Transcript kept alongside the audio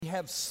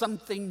have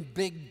something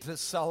big to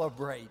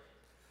celebrate.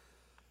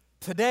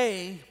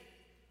 Today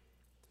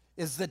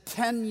is the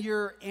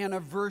 10-year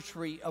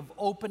anniversary of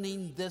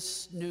opening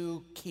this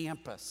new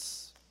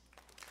campus.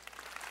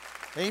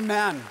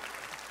 Amen.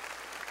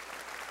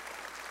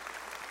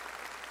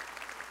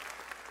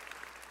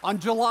 On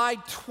July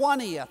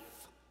 20th,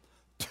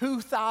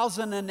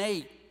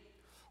 2008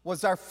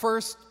 was our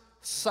first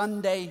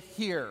Sunday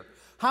here.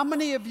 How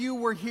many of you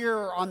were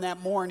here on that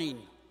morning?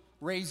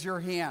 Raise your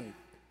hand.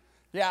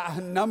 Yeah,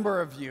 a number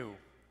of you.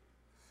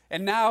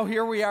 And now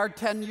here we are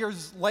 10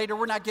 years later.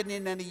 We're not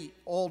getting any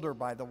older,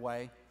 by the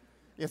way.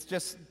 It's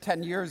just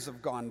 10 years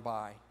have gone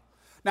by.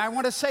 Now I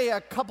want to say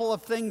a couple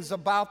of things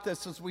about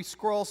this as we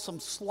scroll some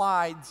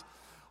slides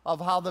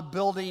of how the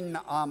building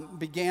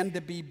began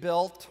to be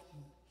built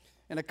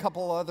and a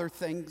couple other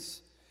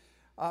things.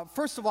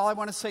 First of all, I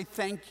want to say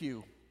thank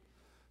you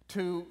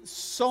to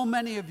so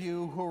many of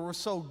you who were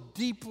so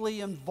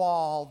deeply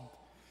involved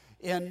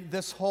in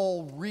this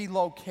whole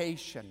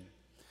relocation.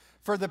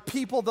 For the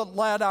people that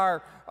led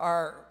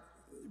our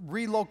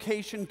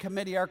relocation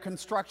committee, our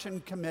construction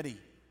committee.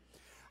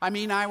 I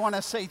mean, I want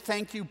to say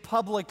thank you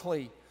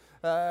publicly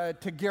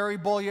to Gary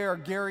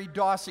Bollier, Gary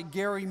Dawsey,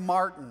 Gary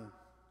Martin,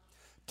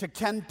 to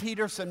Ken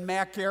Peterson,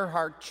 Mac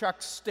Earhart,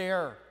 Chuck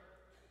Stair.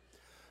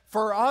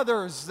 For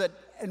others that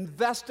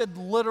invested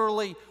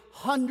literally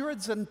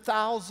hundreds and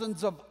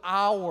thousands of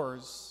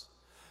hours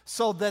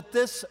so that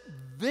this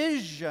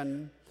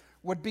vision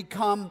would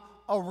become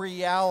a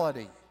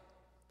reality.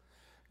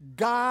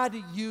 God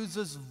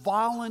uses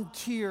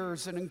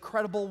volunteers in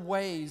incredible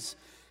ways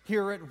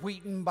here at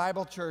Wheaton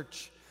Bible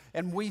Church,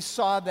 and we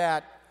saw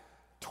that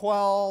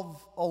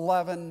 12,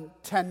 11,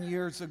 10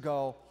 years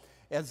ago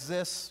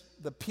as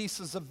the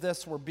pieces of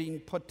this were being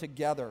put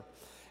together.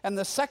 And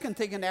the second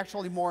thing, and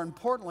actually more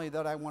importantly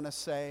that I want to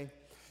say,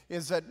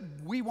 is that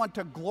we want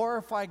to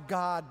glorify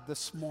God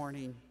this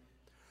morning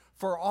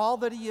for all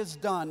that He has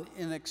done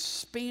in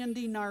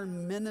expanding our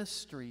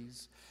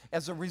ministries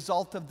as a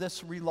result of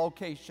this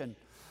relocation.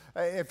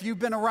 If you've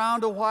been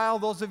around a while,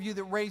 those of you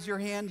that raise your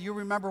hand, you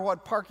remember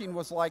what parking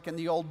was like in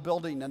the old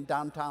building in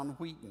downtown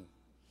Wheaton.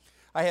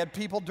 I had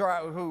people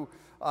who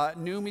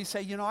knew me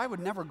say, you know, I would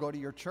never go to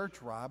your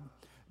church, Rob,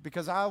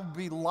 because I'll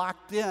be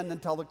locked in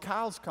until the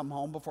cows come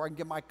home before I can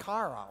get my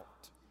car out.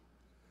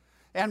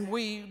 And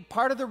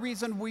part of the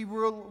reason we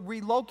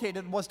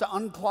relocated was to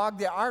unclog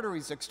the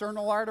arteries,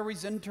 external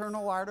arteries,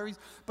 internal arteries.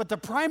 But the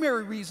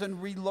primary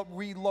reason we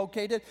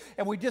relocated,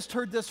 and we just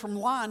heard this from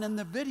Lon in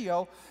the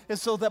video,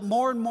 is so that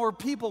more and more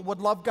people would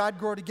love God,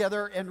 grow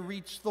together, and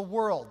reach the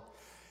world.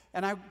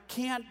 And I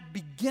can't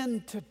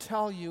begin to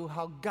tell you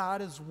how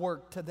God has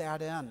worked to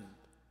that end.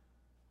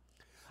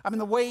 I mean,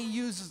 the way He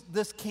uses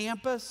this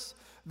campus,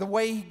 the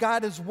way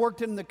God has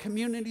worked in the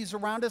communities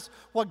around us,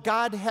 what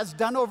God has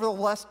done over the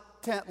last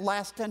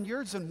 10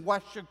 years in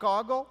West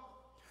Chicago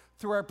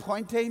through our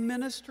Pointe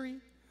ministry,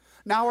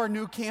 now our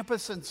new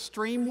campus in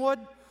Streamwood,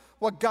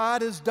 what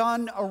God has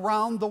done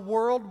around the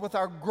world with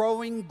our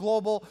growing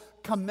global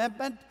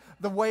commitment,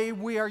 the way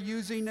we are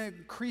using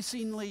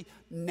increasingly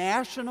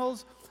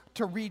nationals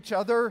to reach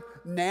other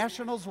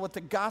nationals with the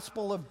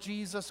gospel of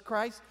Jesus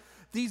Christ.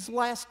 These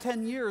last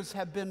 10 years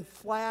have been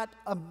flat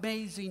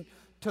amazing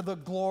to the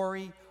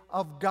glory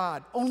of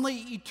God. Only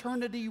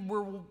eternity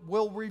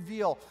will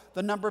reveal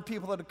the number of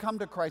people that have come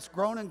to Christ,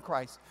 grown in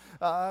Christ,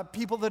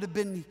 people that have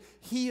been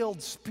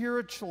healed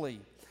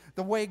spiritually,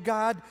 the way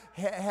God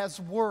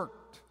has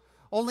worked.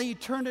 Only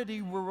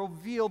eternity will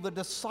reveal the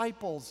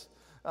disciples,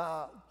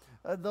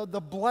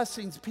 the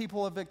blessings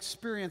people have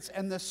experienced.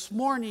 And this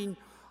morning,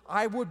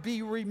 I would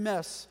be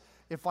remiss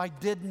if I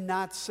did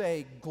not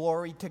say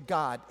glory to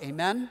God.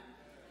 Amen?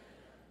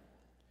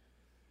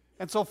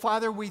 And so,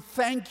 Father, we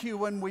thank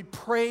you and we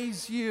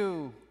praise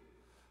you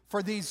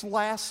for these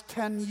last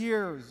 10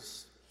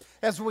 years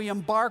as we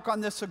embark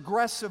on this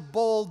aggressive,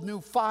 bold, new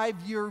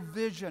 5-year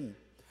vision.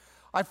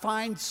 I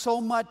find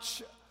so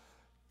much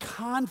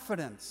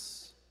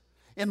confidence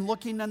in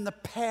looking in the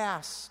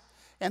past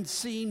and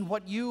seeing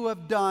what you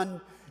have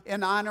done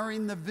in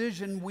honoring the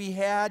vision we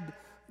had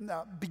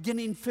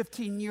beginning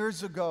 15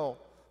 years ago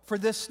for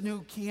this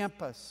new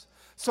campus.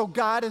 So,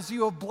 God, as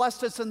you have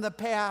blessed us in the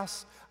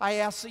past, I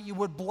ask that you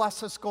would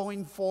bless us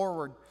going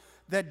forward,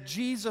 that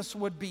Jesus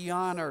would be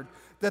honored,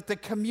 that the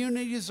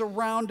communities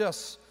around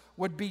us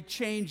would be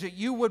changed, that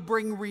you would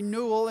bring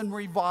renewal and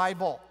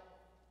revival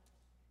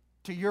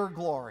to your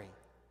glory,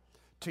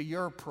 to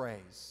your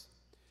praise.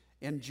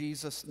 In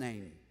Jesus'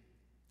 name,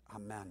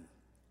 amen.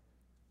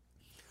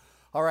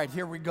 All right,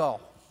 here we go.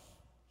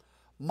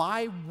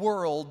 My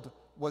world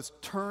was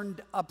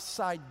turned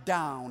upside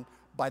down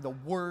by the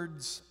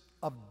words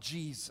of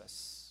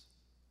Jesus.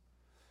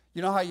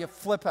 You know how you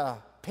flip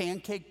a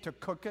pancake to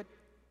cook it?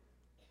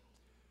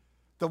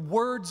 The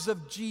words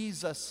of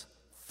Jesus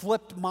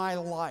flipped my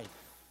life.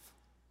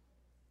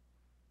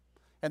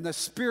 And the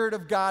Spirit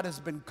of God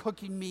has been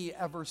cooking me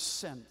ever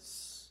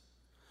since.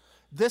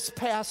 This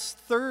past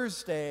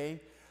Thursday,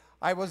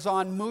 I was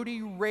on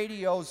Moody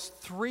Radio's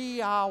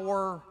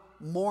 3-hour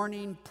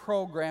morning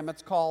program.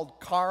 It's called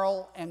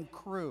Carl and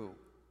Crew.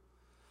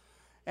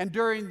 And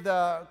during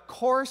the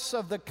course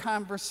of the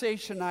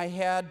conversation I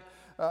had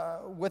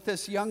with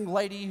this young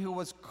lady who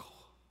was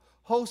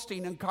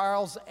hosting in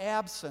Carl's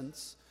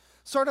absence,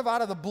 sort of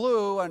out of the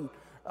blue and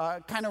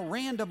kind of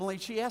randomly,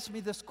 she asked me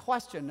this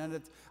question,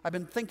 and I've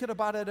been thinking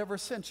about it ever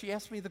since. She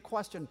asked me the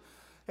question,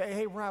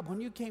 hey, Rob,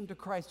 when you came to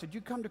Christ, did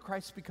you come to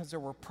Christ because there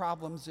were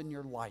problems in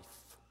your life?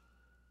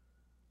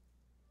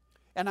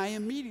 And I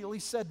immediately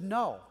said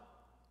no.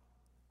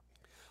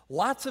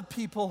 Lots of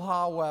people,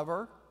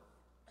 however,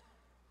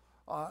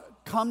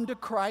 come to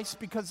Christ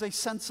because they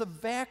sense a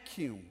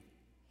vacuum,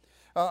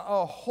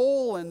 a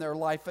hole in their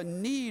life, a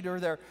need, or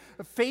they're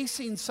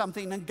facing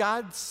something, and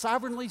God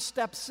sovereignly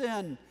steps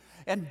in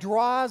and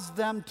draws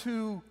them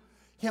to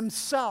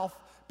Himself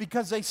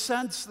because they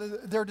sense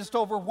they're just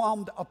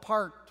overwhelmed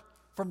apart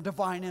from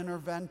divine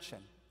intervention.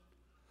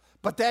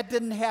 But that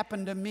didn't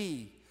happen to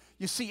me.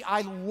 You see,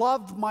 I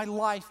loved my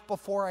life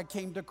before I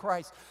came to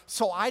Christ.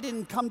 So I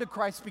didn't come to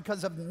Christ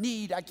because of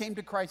need. I came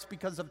to Christ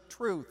because of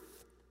truth.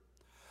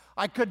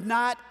 I could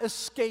not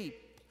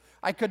escape.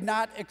 I could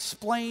not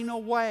explain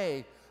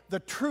away the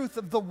truth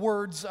of the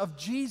words of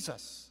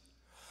Jesus.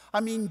 I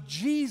mean,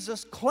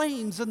 Jesus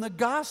claims in the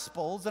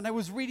Gospels, and I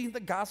was reading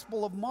the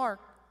Gospel of Mark,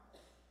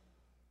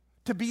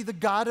 to be the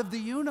God of the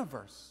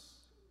universe.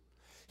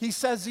 He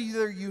says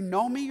either you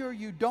know me or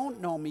you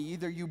don't know me.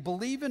 Either you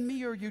believe in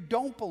me or you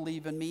don't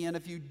believe in me. And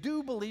if you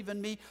do believe in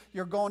me,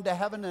 you're going to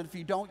heaven. And if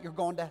you don't, you're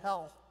going to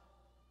hell.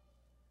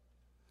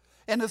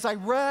 And as I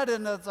read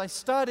and as I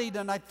studied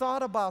and I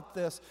thought about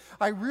this,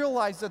 I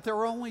realized that there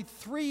are only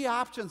three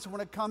options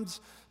when it comes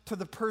to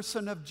the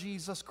person of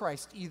Jesus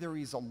Christ. Either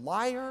He's a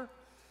liar,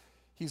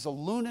 He's a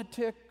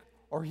lunatic,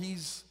 or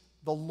He's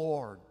the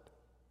Lord.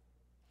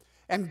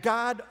 And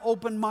God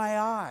opened my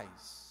eyes.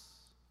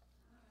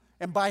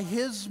 And by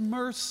His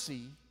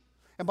mercy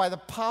and by the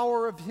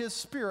power of His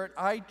Spirit,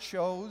 I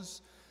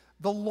chose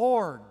the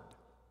Lord.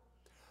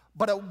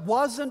 But it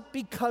wasn't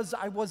because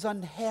I was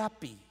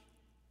unhappy.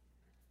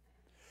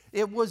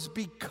 It was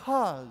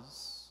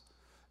because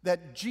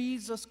that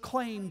Jesus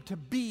claimed to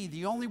be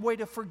the only way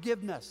to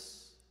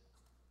forgiveness,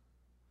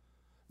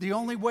 the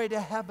only way to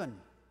heaven,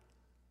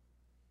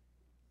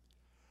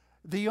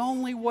 the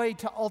only way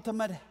to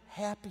ultimate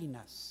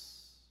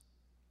happiness.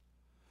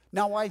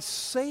 Now, I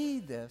say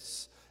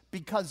this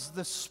because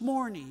this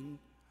morning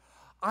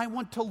I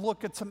want to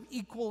look at some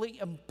equally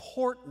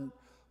important,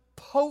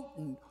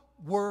 potent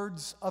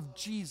words of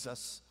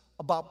Jesus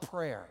about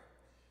prayer.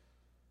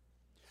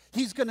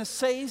 He's going to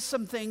say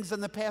some things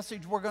in the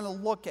passage we're going to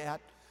look at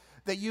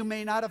that you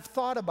may not have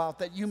thought about,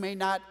 that you may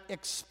not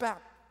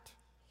expect.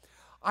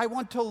 I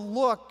want to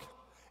look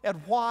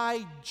at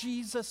why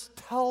Jesus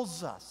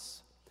tells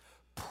us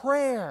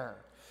prayer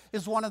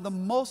is one of the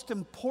most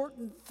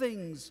important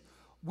things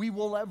we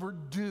will ever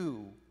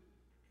do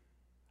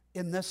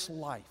in this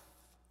life.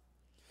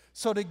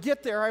 So to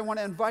get there, I want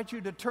to invite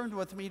you to turn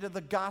with me to the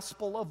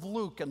Gospel of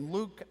Luke, in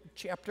Luke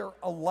chapter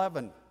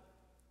 11.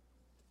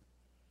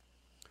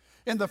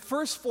 In the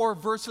first 4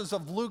 verses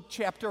of Luke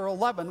chapter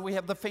 11, we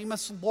have the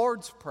famous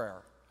Lord's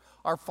Prayer.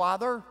 Our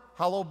Father,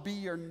 hallowed be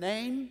your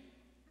name,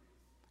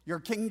 your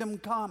kingdom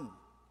come.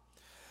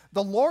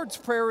 The Lord's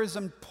Prayer is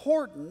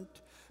important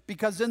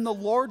because in the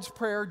Lord's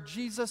Prayer,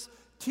 Jesus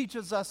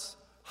teaches us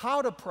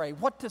how to pray,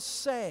 what to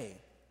say,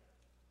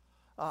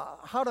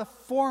 how to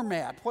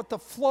format, what the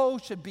flow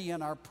should be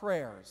in our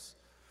prayers.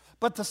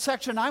 But the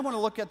section I want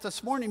to look at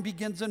this morning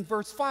begins in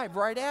verse 5,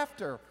 right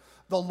after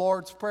the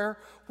Lord's Prayer,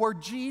 where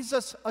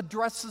Jesus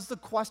addresses the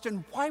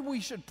question why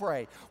we should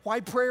pray, why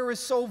prayer is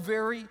so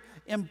very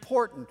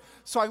important.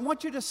 So I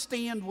want you to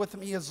stand with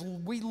me as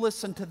we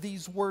listen to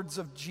these words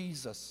of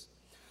Jesus.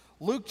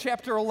 Luke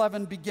chapter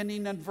 11,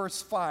 beginning in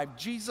verse 5,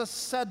 Jesus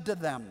said to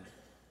them,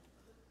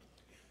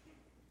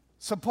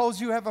 suppose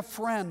you have a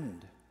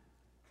friend,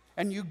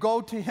 and you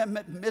go to him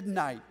at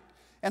midnight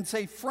and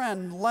say,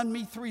 friend, lend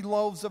me 3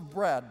 loaves of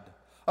bread.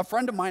 A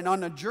friend of mine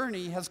on a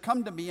journey has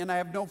come to me, and I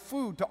have no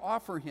food to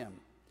offer him.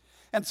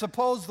 And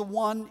suppose the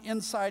one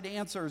inside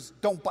answers,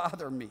 don't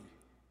bother me.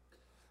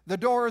 The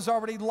door is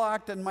already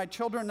locked, and my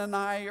children and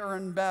I are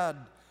in bed.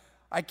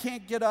 I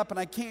can't get up, and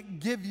I can't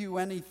give you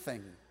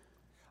anything.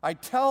 I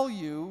tell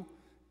you,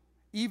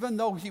 even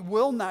though he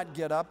will not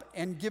get up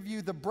and give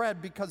you the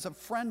bread because of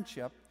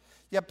friendship,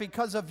 yet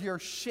because of your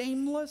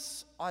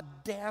shameless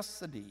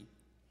audacity,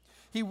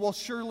 he will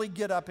surely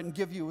get up and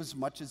give you as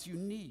much as you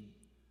need.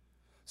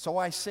 So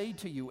I say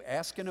to you,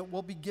 ask and it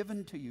will be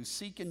given to you.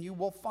 Seek and you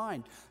will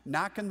find.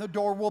 Knock and the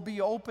door will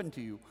be open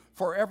to you.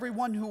 For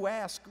everyone who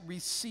asks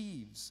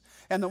receives,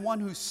 and the one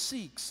who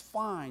seeks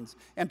finds,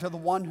 and to the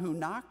one who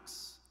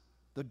knocks,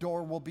 the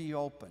door will be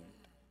opened.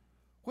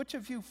 Which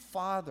of you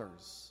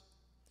fathers,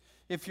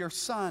 if your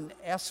son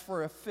asks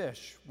for a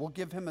fish, will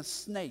give him a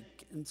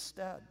snake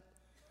instead?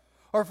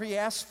 Or if he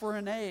asks for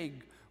an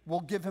egg,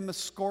 will give him a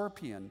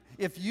scorpion?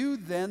 If you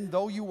then,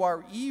 though you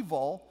are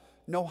evil,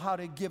 know how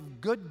to give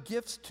good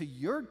gifts to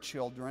your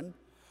children,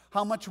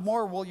 how much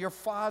more will your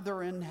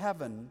Father in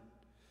heaven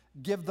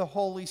give the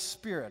Holy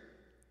Spirit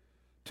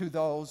to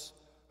those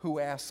who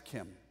ask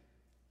him.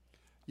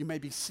 You may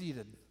be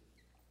seated.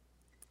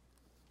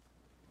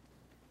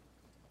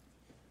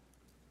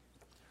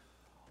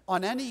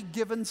 On any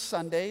given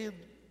Sunday,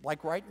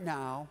 like right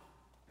now,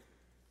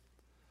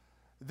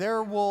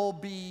 there will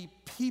be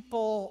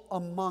people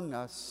among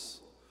us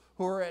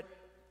who are at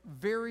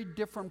very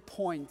different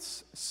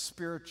points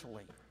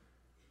spiritually,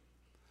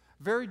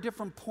 very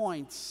different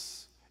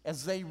points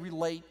as they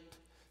relate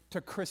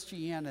to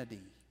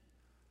Christianity.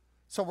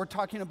 So we're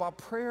talking about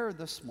prayer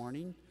this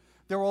morning.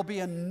 There will be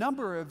a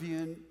number of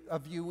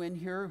you in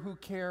here who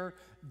care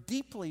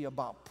deeply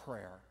about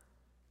prayer,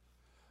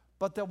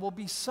 but there will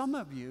be some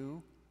of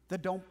you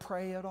that don't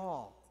pray at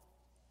all.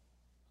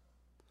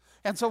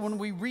 And so when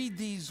we read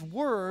these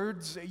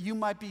words, you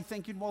might be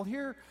thinking, well,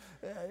 here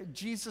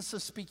Jesus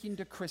is speaking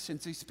to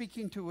Christians. He's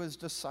speaking to his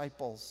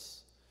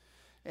disciples.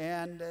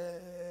 And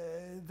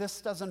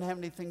this doesn't have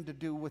anything to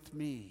do with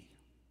me.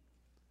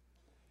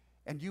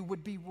 And you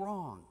would be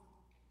wrong.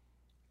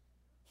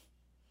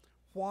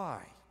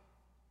 Why?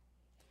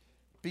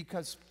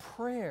 Because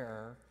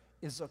prayer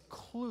is a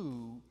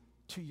clue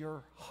to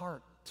your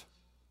heart,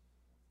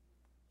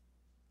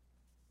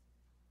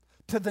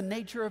 to the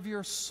nature of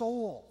your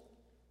soul,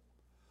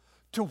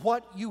 to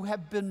what you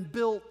have been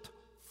built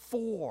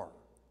for.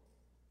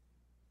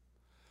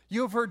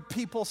 You've heard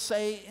people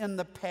say in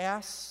the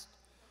past,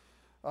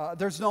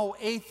 there's no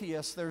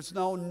atheists, there's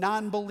no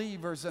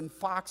non-believers in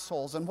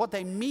foxholes. And what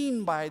they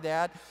mean by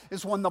that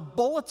is when the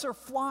bullets are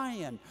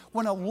flying,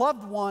 when a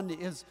loved one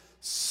is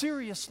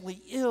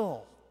seriously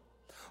ill,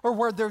 or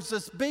where there's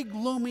this big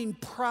looming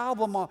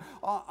problem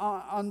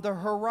on the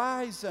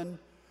horizon,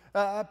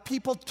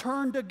 people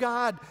turn to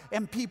God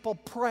and people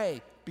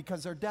pray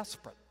because they're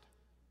desperate.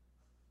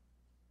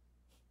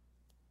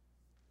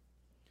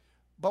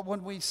 But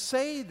when we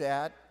say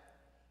that,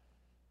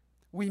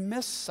 we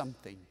miss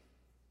something.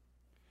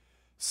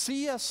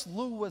 C.S.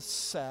 Lewis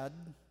said,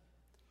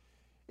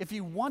 if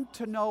you want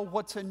to know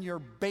what's in your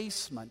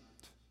basement,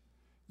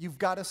 you've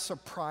got to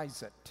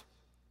surprise it.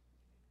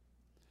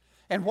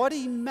 And what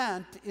he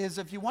meant is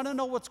if you want to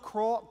know what's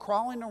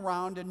crawling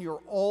around in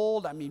your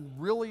old,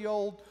 really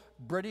old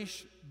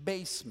British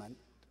basement,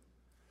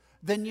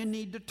 then you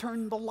need to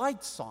turn the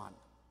lights on.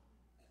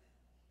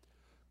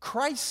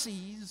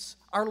 Crises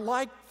are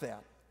like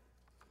that.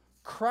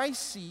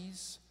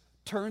 Crises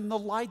turn the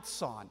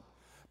lights on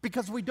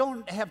because we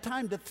don't have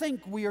time to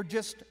think. We are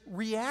just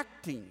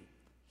reacting.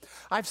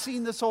 I've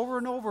seen this over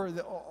and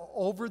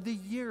over the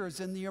years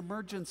in the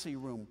emergency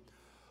room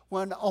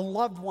when a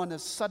loved one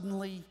has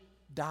suddenly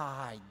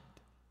died.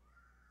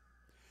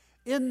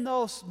 In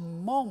those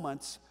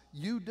moments,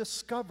 you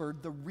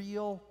discovered the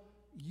real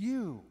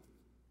you.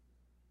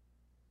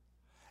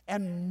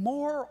 And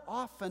more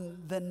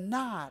often than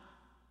not,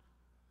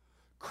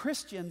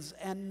 Christians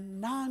and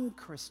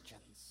non-Christians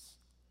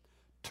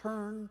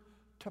turn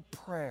to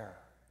prayer.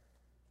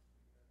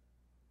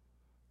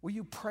 Will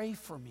you pray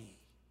for me?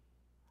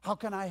 How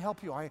can I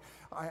help you? I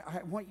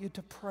want you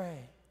to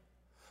pray.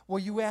 Will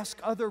you ask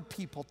other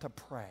people to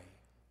pray?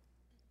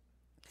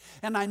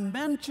 And I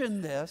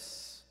mention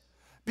this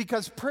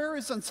because prayer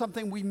isn't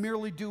something we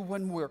merely do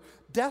when we're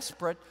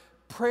desperate.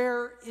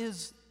 Prayer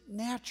is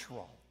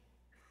natural,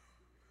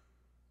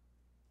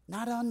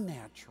 not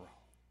unnatural.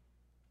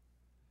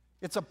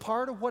 It's a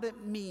part of what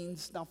it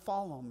means, now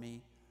follow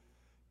me,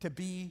 to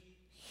be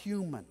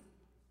human.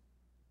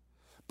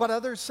 But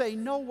others say,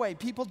 no way,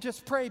 people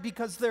just pray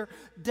because they're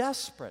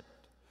desperate.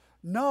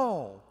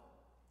 No.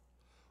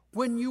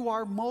 When you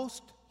are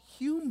most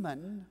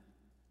human,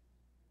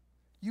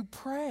 you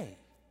pray.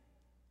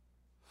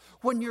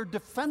 When your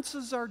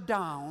defenses are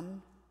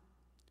down,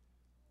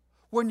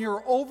 when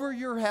you're over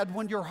your head,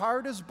 when your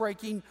heart is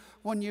breaking,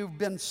 when you've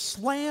been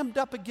slammed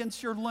up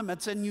against your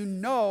limits and you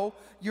know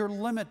you're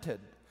limited,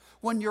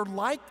 when you're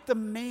like the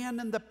man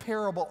in the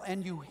parable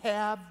and you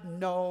have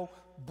no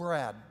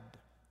bread,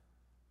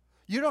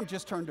 you don't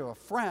just turn to a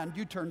friend,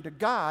 you turn to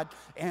God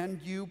and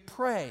you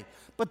pray.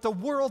 But the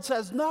world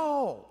says,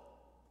 no,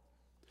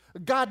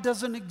 God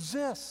doesn't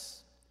exist.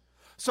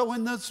 So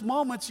in those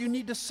moments, you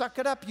need to suck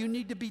it up. You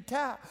need to be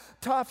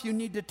tough. You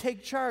need to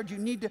take charge. You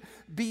need to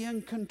be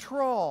in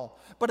control.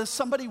 But as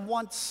somebody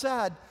once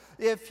said,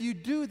 if you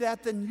do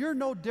that, then you're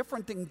no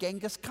different than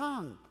Genghis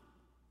Khan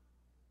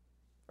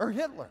or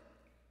Hitler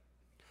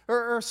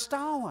or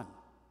Stalin,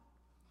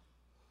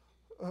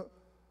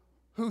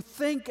 who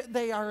think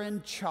they are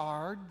in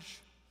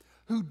charge,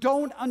 who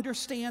don't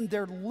understand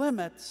their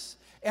limits,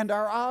 and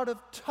are out of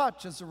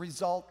touch as a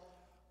result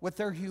with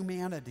their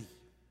humanity.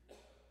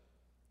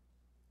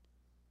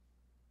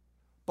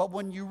 But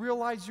when you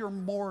realize you're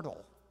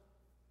mortal,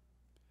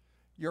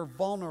 you're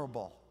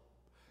vulnerable,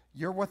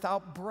 you're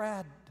without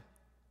bread,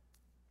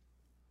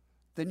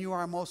 then you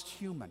are most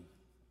human,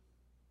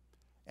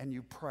 and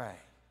you pray.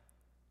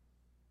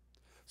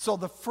 So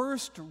the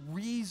first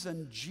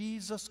reason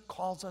Jesus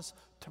calls us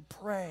to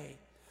pray,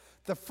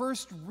 The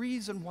first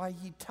reason why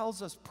he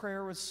tells us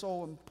prayer is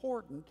so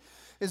important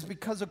is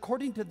because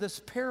according to this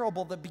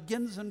parable that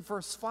begins in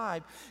verse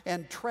 5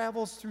 and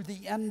travels through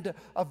the end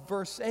of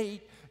verse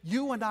 8,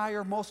 you and I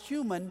are most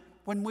human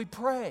when we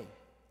pray.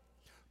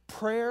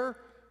 Prayer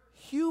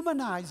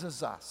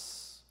humanizes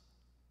us.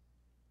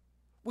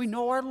 We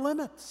know our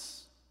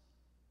limits.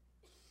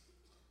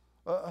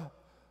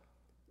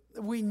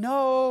 We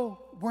know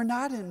we're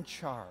not in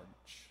charge.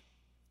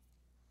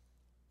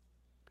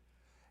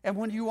 And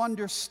when you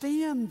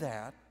understand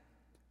that,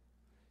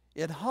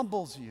 it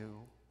humbles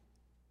you.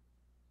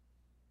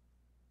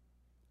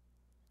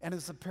 And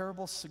as the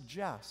parable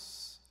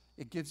suggests,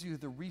 it gives you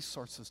the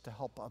resources to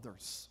help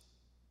others.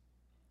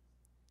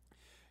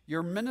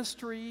 Your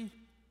ministry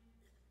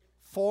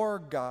for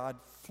God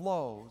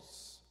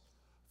flows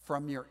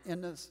from your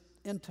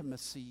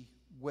intimacy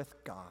with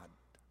God.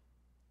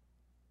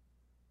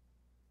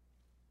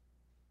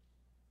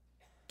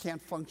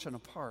 Can't function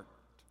apart.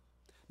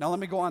 Now let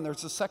me go on.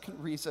 There's a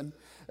second reason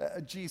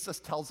Jesus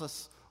tells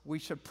us we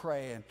should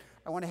pray. And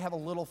I want to have a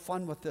little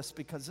fun with this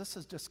because this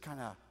is just kind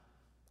of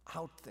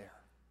out there.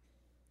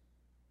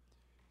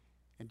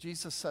 And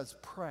Jesus says,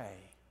 pray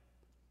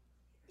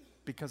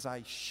because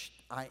I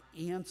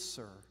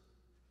answer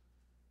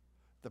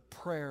the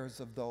prayers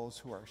of those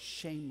who are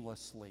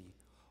shamelessly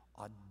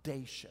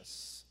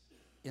audacious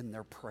in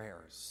their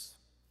prayers.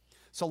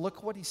 So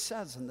look what he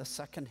says in the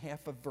second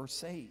half of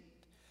verse 8.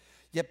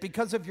 Yet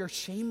because of your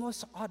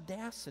shameless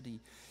audacity,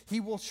 he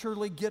will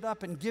surely get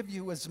up and give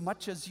you as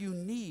much as you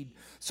need.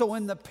 So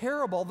in the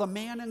parable, the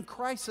man in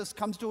crisis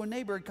comes to a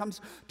neighbor, he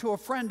comes to a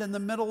friend in the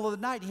middle of the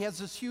night. He has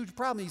this huge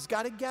problem. He's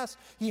got a guest.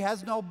 He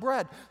has no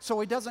bread. So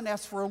he doesn't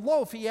ask for a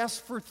loaf. He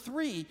asks for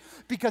 3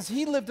 because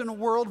he lived in a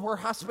world where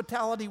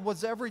hospitality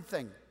was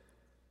everything.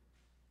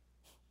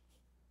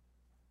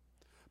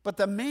 But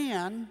the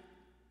man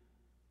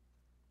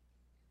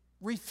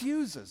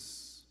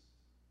refuses.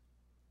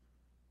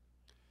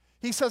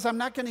 He says, I'm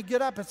not going to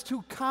get up. It's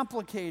too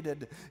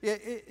complicated.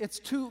 It's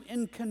too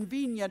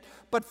inconvenient.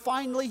 But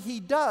finally he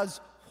does.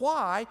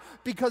 Why?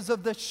 Because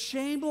of the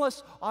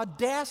shameless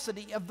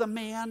audacity of the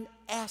man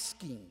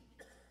asking.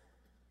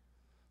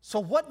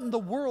 So what in the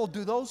world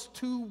do those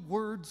 2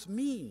 words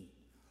mean?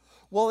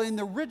 Well, in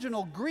the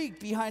original Greek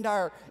behind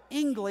our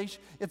English,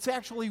 it's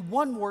actually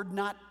 1 word,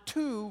 not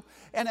 2,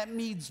 and it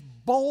means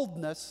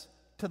boldness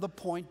to the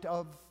point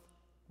of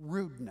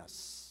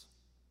rudeness.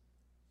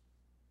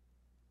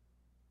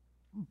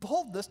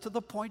 Boldness to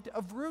the point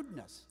of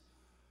rudeness.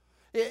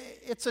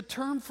 It's a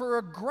term for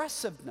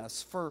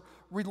aggressiveness, for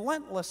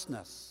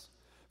relentlessness,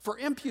 for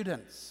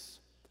impudence,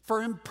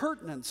 for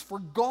impertinence, for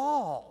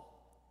gall.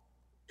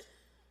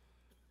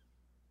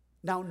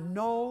 Now,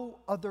 no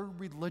other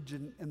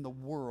religion in the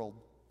world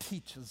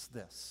teaches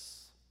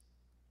this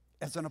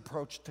as an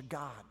approach to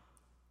God.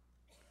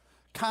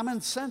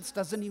 Common sense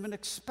doesn't even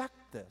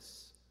expect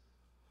this.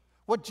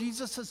 What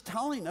Jesus is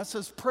telling us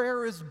is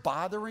prayer is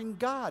bothering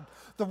God.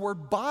 The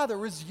word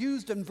bother is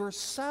used in verse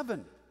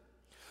 7.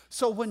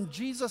 So when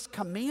Jesus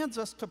commands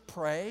us to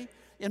pray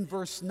in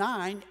verse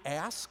 9,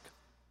 ask,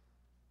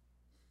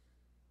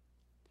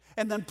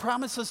 and then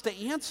promises to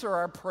answer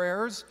our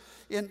prayers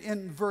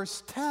in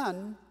verse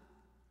 10,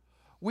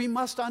 we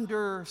must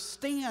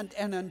understand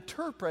and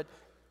interpret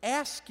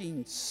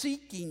asking,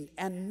 seeking,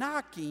 and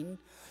knocking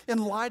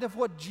in light of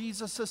what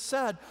Jesus has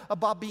said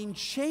about being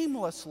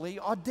shamelessly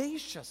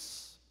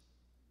audacious.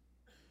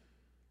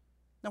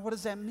 Now, what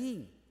does that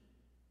mean?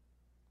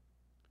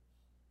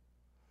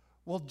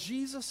 Well,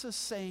 Jesus is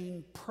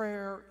saying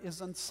prayer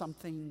isn't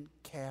something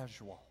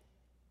casual.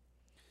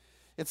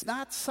 It's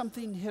not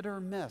something hit or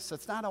miss.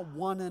 It's not a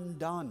one and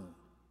done.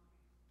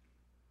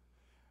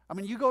 I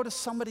mean, you go to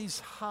somebody's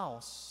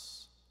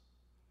house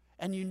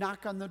and you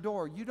knock on the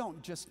door. You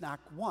don't just knock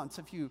once.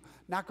 If you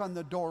knock on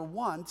the door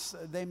once,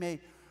 they may,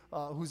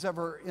 who's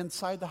ever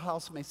inside the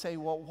house may say,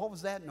 well, what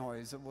was that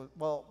noise? It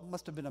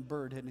must have been a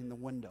bird hitting the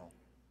window.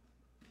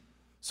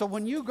 So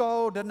when you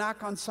go to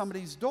knock on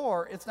somebody's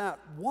door, it's not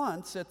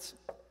once, it's,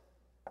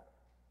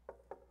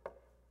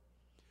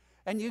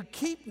 and you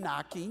keep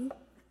knocking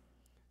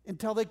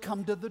until they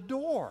come to the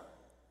door.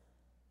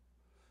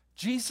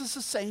 Jesus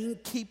is saying,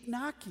 keep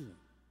knocking.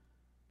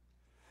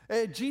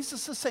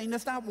 Jesus is saying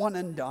it's not one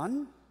and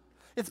done.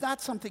 It's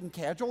not something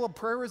casual. A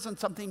prayer isn't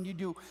something you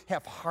do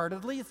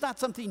half-heartedly. It's not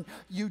something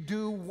you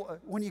do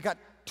when you got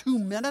 2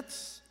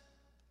 minutes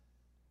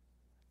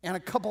and a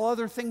couple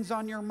other things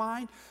on your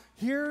mind.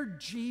 Here,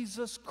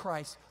 Jesus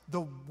Christ,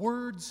 the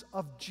words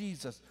of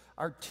Jesus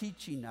are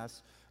teaching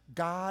us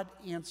God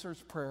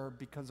answers prayer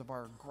because of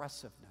our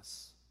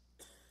aggressiveness,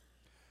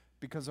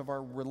 because of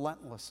our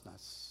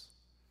relentlessness,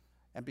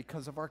 and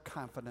because of our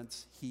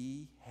confidence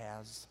He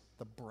has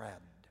the bread.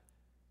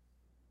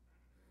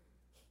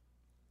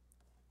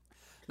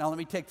 Now let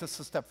me take this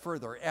a step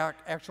further.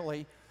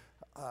 Actually,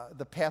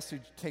 the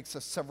passage takes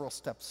us several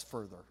steps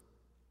further.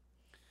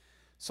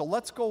 So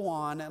let's go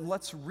on and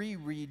let's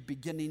reread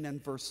beginning in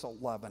verse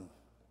 11.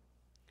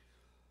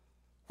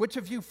 Which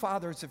of you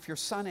fathers, if your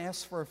son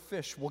asks for a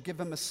fish, will give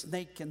him a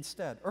snake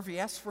instead? Or if he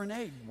asks for an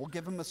egg, will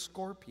give him a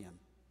scorpion?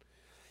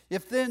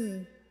 If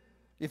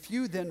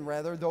you then,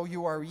 though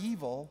you are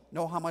evil,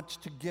 know how much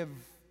to give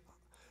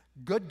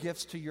good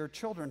gifts to your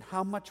children,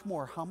 how much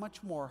more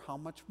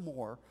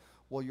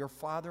will your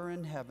Father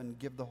in heaven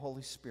give the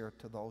Holy Spirit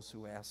to those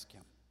who ask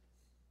him?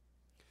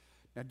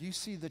 Now, do you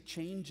see the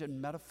change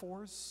in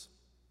metaphors?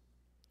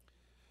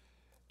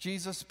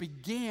 Jesus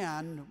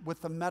began with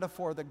the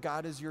metaphor that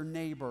God is your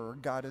neighbor,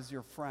 God is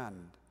your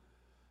friend.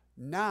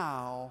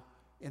 Now,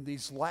 in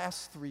these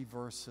last 3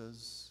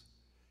 verses,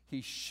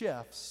 he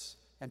shifts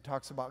and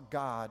talks about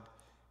God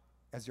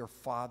as your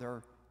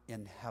Father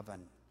in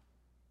heaven.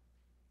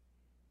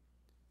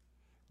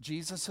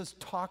 Jesus is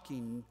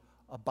talking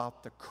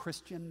about the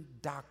Christian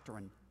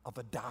doctrine of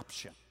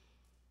adoption.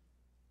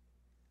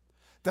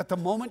 That the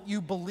moment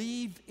you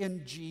believe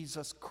in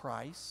Jesus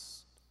Christ,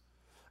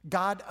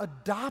 God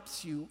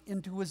adopts you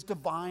into his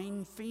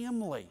divine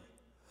family.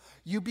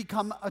 You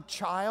become a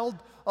child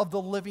of the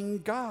living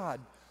God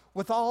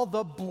with all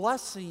the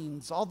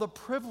blessings, all the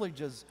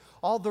privileges,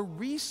 all the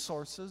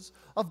resources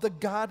of the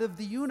God of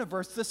the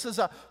universe. This is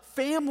a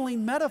family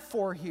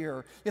metaphor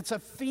here. It's a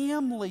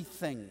family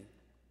thing.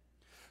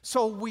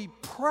 So we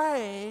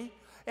pray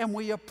and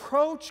we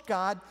approach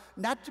God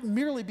not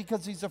merely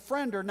because he's a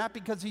friend or not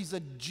because he's a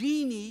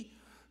genie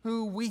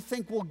who we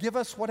think will give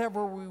us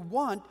whatever we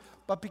want,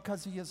 but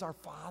because he is our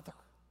Father.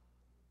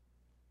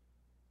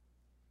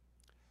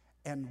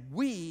 And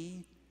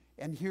we,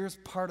 and here's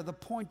part of the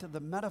point of the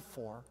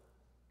metaphor,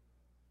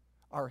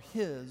 are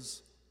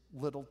his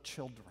little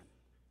children.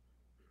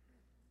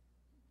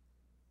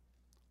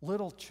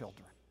 Little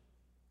children.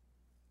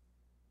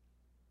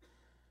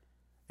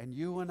 And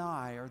you and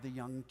I are the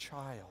young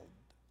child.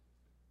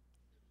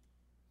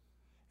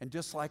 And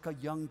just like a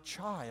young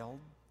child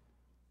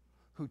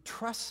who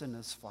trusts in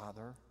his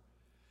father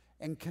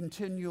and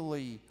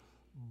continually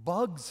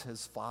bugs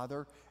his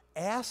father,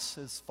 asks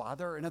his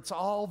father, and it's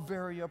all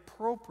very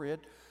appropriate,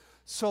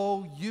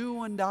 so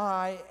you and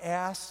I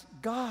ask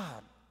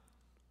God.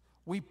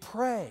 We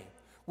pray.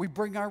 We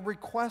bring our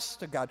requests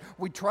to God.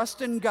 We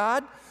trust in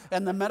God,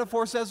 and the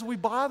metaphor says we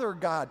bother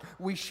God.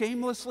 We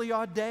shamelessly,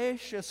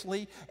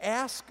 audaciously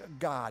ask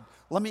God.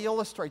 Let me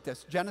illustrate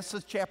this.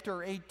 Genesis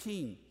chapter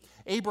 18.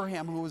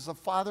 Abraham, who was the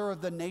father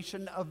of the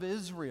nation of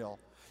Israel,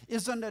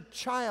 isn't a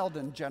child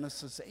in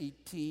Genesis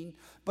 18,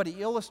 but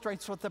he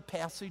illustrates what the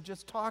passage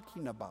is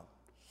talking about.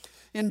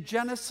 In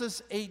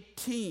Genesis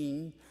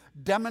 18,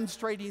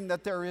 demonstrating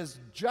that there is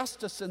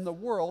justice in the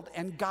world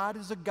and God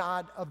is a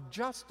God of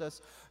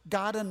justice,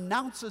 God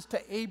announces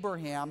to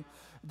Abraham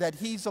that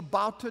he's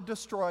about to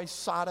destroy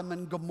Sodom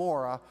and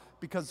Gomorrah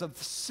because of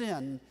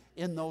sin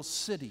in those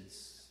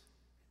cities.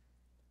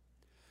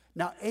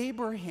 Now,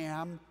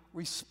 Abraham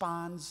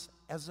responds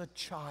as a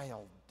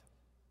child.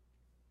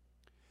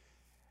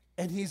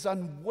 And he's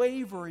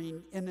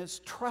unwavering in his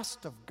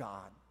trust of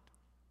God.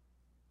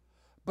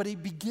 But he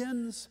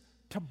begins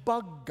to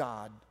bug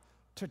God,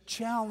 to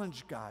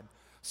challenge God.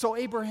 So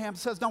Abraham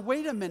says, now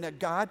wait a minute,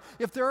 God.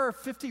 If there are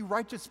 50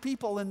 righteous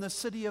people in the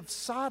city of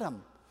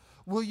Sodom,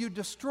 will you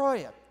destroy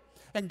it?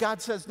 And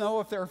God says,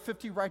 no, if there are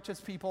 50 righteous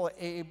people,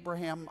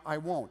 Abraham, I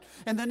won't.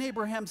 And then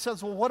Abraham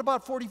says, well, what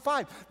about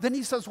 45? Then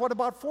he says, what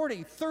about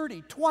 40,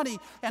 30, 20,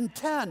 and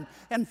 10?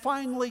 And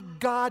finally,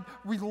 God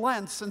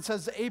relents and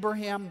says,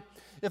 Abraham,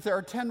 if there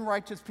are 10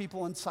 righteous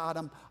people in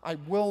Sodom, I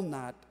will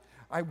not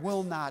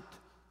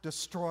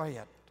destroy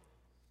it.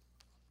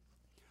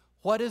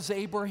 What is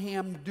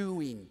Abraham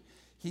doing?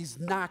 He's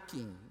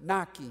knocking.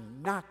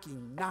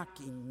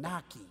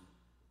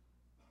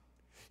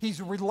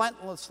 He's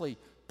relentlessly,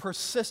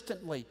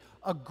 persistently,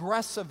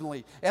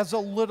 aggressively, as a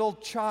little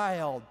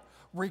child,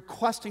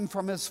 requesting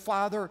from his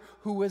Father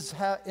who is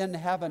in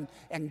heaven,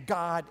 and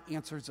God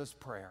answers his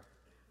prayer.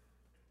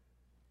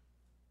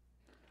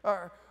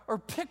 Or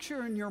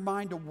picture in your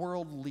mind a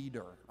world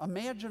leader.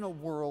 Imagine a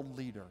world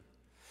leader.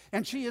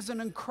 And she is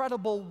an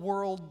incredible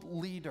world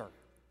leader.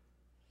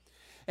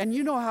 And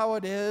you know how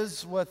it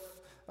is with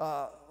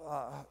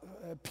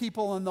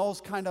people in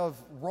those kind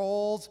of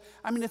roles.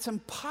 I mean, it's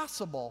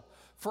impossible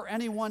for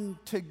anyone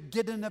to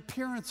get an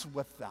appearance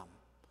with them.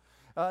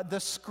 The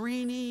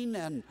screening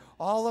and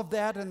all of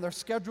that, and their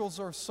schedules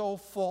are so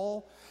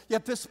full.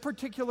 Yet this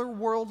particular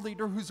world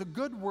leader, who's a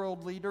good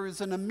world leader,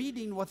 is in a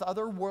meeting with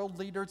other world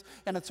leaders,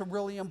 and it's a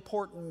really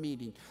important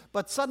meeting.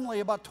 But suddenly,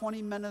 about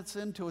 20 minutes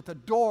into it, the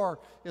door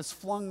is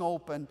flung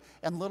open,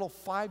 and little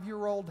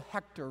 5-year-old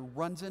Hector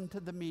runs into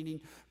the meeting,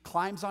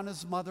 climbs on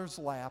his mother's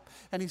lap,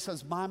 and he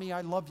says, Mommy,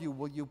 I love you.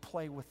 Will you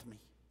play with me?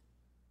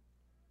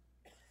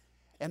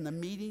 And the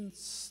meeting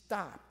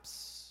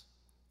stops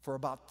for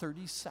about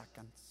 30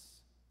 seconds.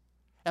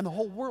 And the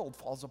whole world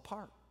falls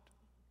apart.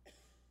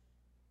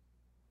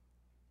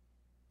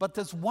 But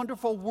this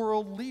wonderful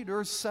world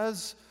leader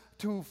says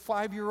to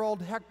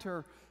 5-year-old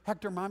Hector,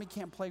 Hector, Mommy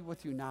can't play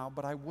with you now,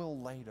 but I will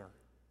later.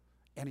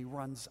 And he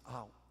runs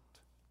out.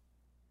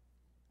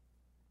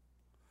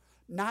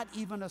 Not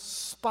even a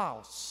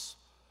spouse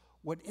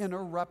would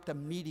interrupt a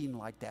meeting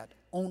like that.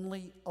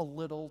 only a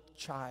little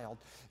child.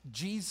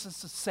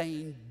 Jesus is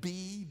saying,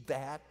 be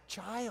that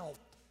child.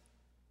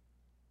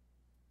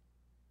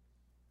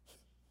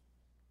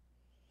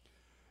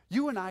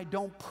 You and I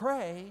don't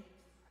pray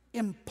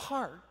in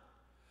part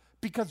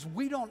because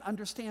we don't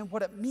understand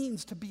what it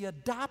means to be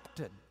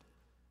adopted.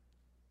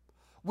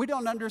 We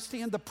don't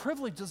understand the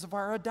privileges of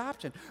our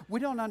adoption. We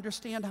don't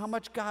understand how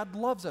much God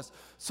loves us.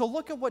 So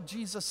look at what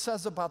Jesus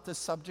says about this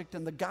subject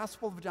in the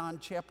Gospel of John,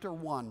 chapter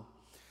 1.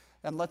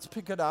 And let's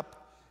pick it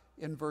up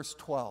in verse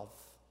 12.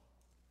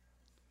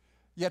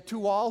 Yet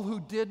to all who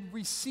did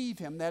receive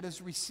him, that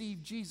is,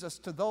 receive Jesus,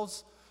 to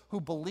those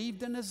who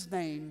believed in his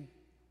name,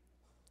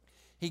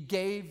 he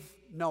gave,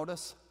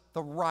 notice,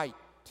 the right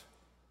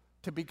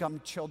to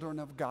become children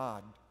of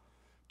God.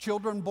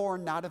 Children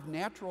born not of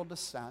natural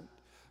descent,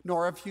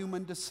 nor of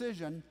human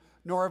decision,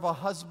 nor of a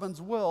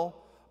husband's will,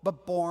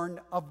 but born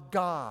of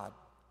God.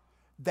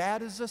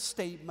 That is a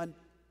statement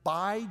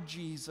by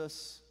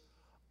Jesus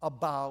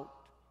about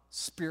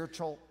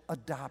spiritual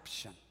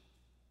adoption.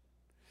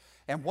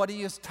 And what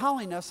he is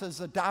telling us is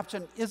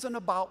adoption isn't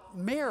about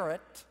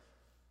merit,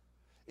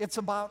 it's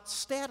about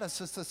status.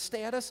 It's the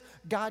status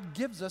God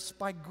gives us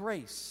by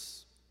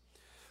grace.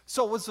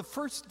 So it was the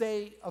first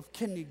day of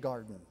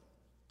kindergarten.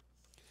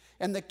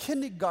 And the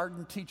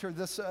kindergarten teacher,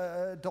 this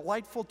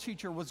delightful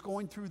teacher, was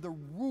going through the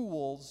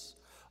rules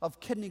of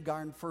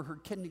kindergarten for her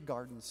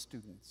kindergarten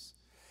students.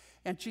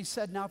 And she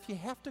said, now if you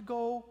have to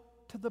go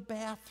to the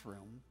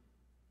bathroom,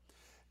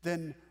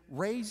 then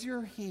raise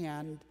your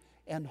hand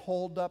and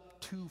hold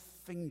up 2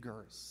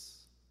 fingers.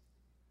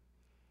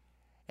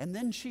 And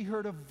then she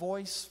heard a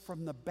voice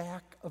from the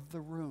back of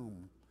the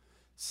room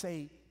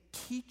say,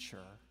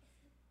 teacher,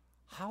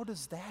 how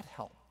does that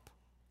help?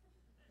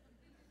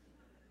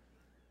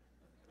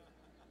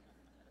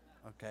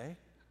 Okay?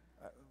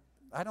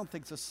 I don't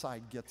think this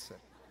side gets it.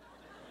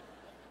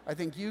 I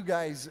think you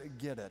guys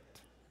get it.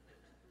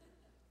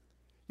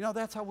 You know,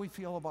 that's how we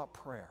feel about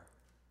prayer.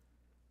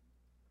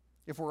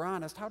 If we're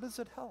honest, how does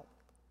it help?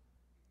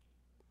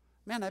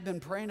 Man, I've been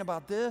praying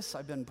about this.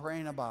 I've been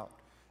praying about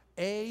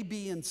A,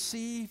 B, and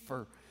C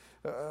for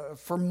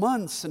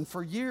months and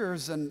for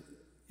years, and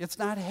it's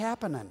not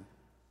happening.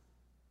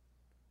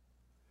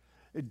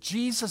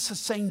 Jesus is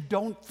saying,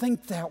 don't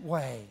think that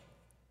way.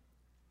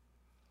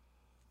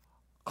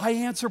 I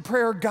answer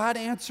prayer, God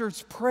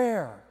answers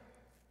prayer.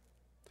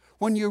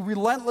 When you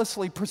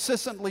relentlessly,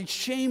 persistently,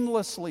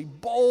 shamelessly,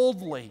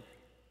 boldly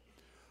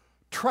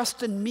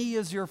trust in me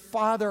as your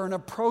Father and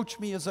approach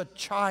me as a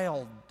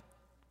child.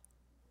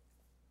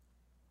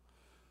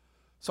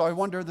 So I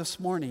wonder this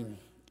morning,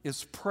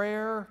 is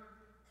prayer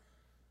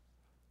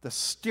the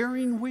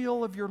steering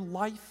wheel of your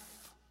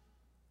life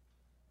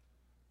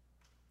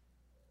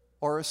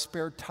or a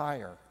spare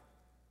tire?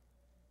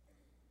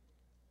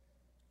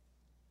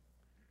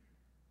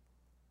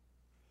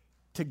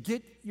 To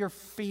get your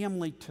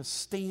family to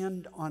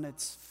stand on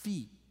its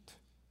feet,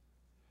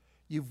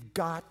 you've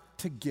got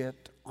to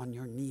get on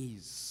your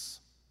knees.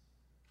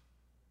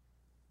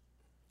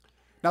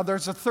 Now,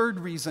 there's a third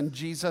reason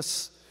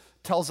Jesus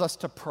tells us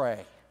to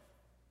pray,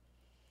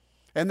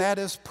 and that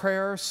is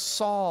prayer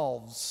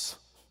solves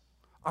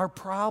our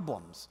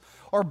problems.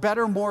 Or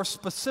better, more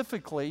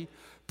specifically,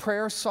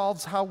 prayer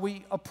solves how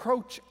we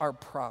approach our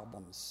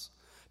problems.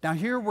 Now,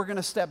 here we're going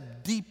to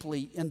step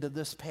deeply into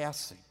this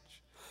passage.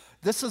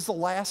 This is the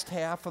last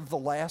half of the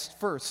last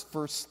verse,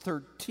 verse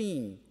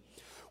 13,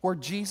 where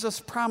Jesus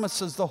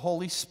promises the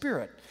Holy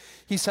Spirit.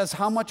 He says,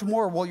 how much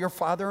more will your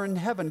Father in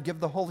heaven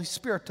give the Holy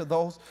Spirit to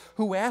those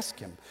who ask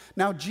him?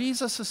 Now,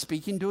 Jesus is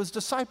speaking to his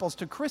disciples,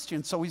 to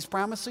Christians, so he's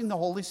promising the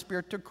Holy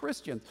Spirit to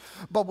Christians.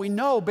 But we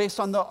know, based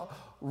on the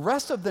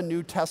rest of the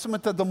New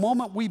Testament, that the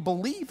moment we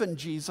believe in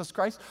Jesus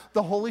Christ,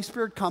 the Holy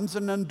Spirit comes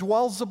and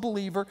indwells the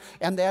believer,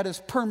 and that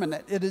is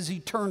permanent. It is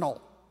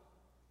eternal.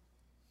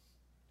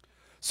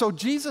 So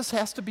Jesus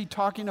has to be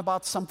talking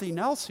about something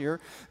else here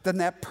than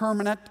that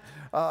permanent,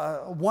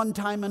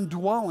 one-time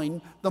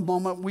indwelling the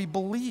moment we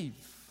believe.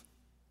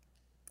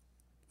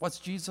 What's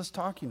Jesus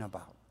talking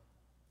about?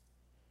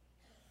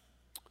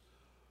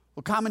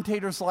 Well,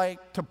 commentators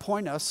like to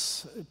point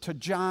us to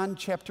John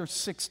chapter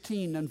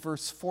 16 and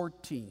verse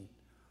 14,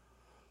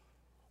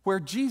 where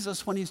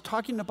Jesus, when he's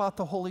talking about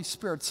the Holy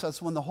Spirit,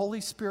 says, when the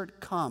Holy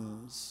Spirit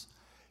comes,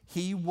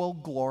 he will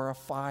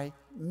glorify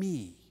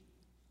me.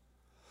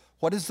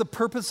 What is the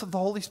purpose of the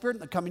Holy Spirit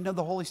and the coming of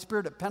the Holy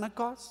Spirit at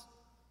Pentecost?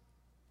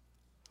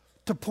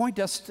 To point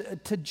us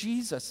to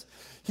Jesus.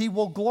 He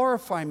will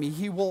glorify me.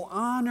 He will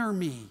honor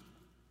me.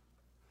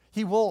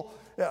 He will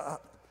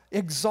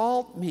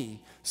exalt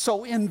me.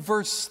 So in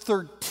verse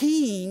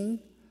 13,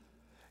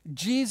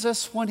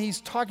 Jesus, when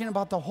he's talking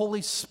about the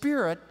Holy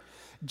Spirit,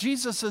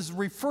 Jesus is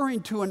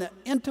referring to an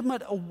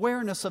intimate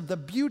awareness of the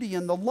beauty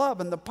and the love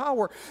and the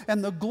power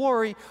and the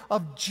glory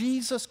of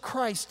Jesus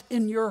Christ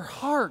in your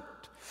heart.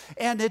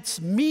 And it's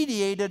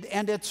mediated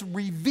and it's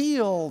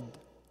revealed.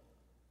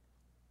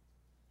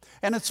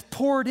 And it's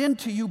poured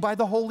into you by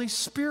the Holy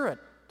Spirit.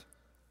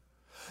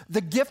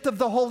 The gift of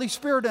the Holy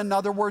Spirit, in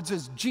other words,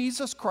 is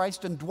Jesus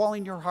Christ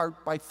indwelling your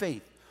heart by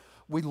faith.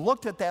 We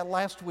looked at that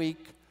last week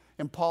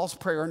in Paul's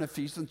prayer in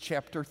Ephesians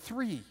chapter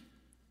 3.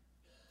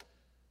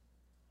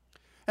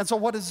 And so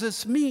what does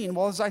this mean?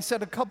 Well, as I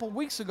said a couple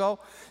weeks ago,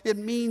 it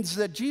means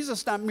that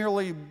Jesus not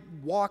merely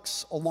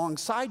walks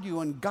alongside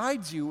you and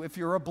guides you if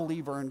you're a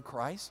believer in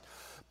Christ,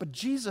 but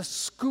Jesus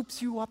scoops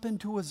you up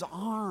into his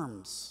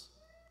arms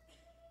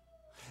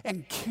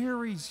and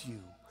carries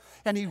you,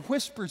 and he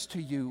whispers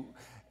to you,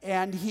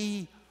 and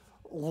he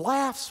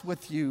laughs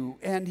with you,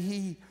 and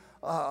he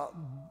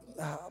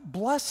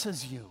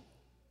blesses you.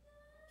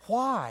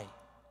 Why?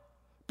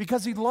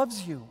 Because he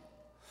loves you.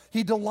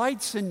 He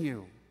delights in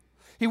you.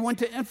 He went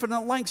to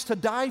infinite lengths to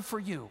die for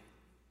you.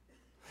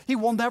 He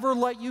will never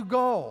let you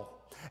go.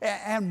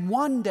 And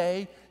one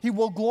day, he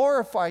will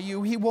glorify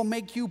you. He will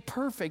make you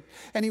perfect.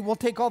 And he will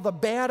take all the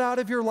bad out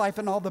of your life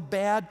and all the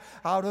bad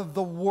out of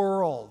the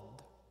world.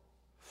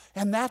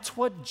 And that's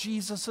what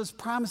Jesus is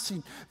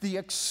promising. The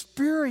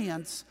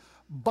experience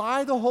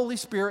by the Holy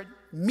Spirit,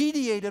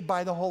 mediated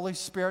by the Holy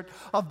Spirit,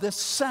 of this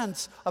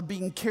sense of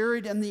being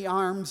carried in the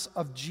arms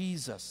of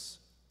Jesus.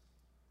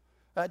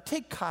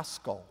 Take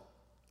Costco.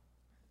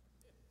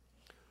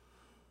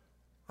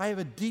 I have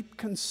a deep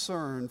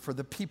concern for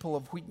the people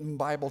of Wheaton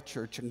Bible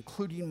Church,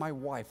 including my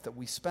wife, that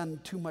we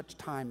spend too much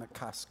time at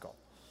Costco.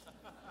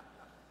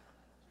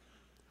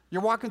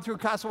 You're walking through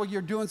Costco,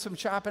 you're doing some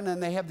shopping,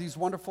 and they have these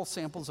wonderful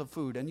samples of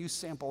food, and you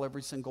sample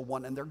every single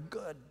one, and they're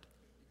good.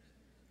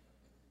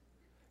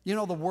 You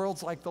know, the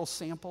world's like those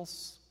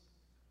samples.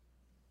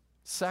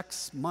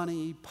 Sex,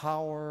 money,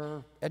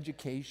 power,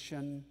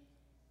 education,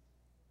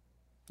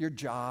 your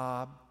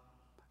job,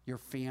 your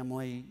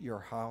family, your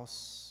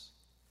house.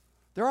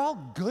 They're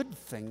all good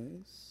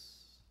things,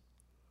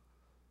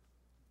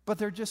 but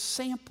they're just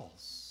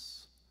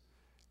samples.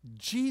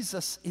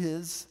 Jesus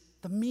is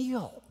the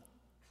meal.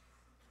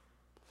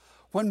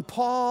 When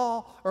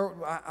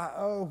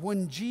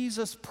when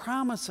Jesus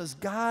promises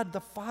God the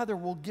Father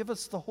will give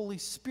us the Holy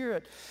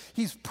Spirit,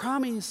 he's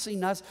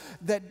promising us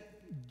that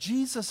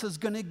Jesus is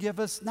going to give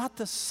us not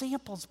the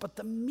samples, but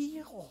the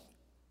meal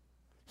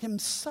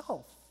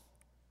himself.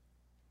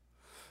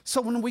 So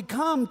when we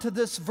come to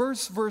this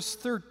verse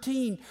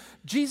 13,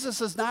 Jesus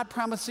is not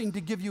promising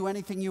to give you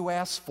anything you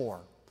ask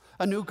for.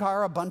 A new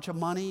car, a bunch of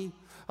money,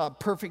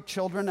 perfect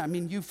children. I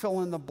mean, you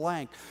fill in the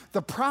blank.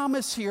 The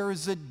promise here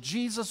is that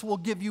Jesus will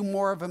give you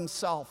more of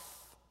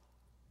himself.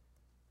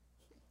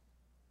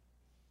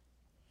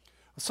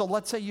 So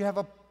let's say you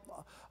have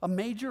a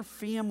major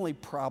family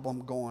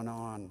problem going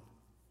on.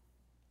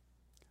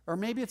 Or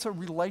maybe it's a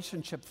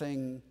relationship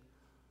thing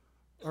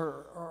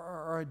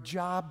or a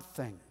job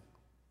thing.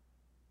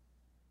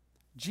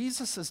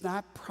 Jesus is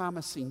not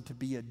promising to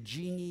be a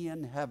genie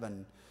in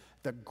heaven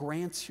that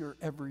grants your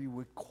every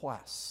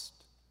request.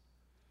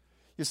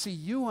 You see,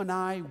 you and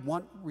I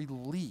want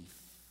relief.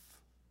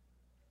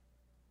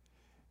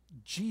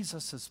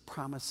 Jesus is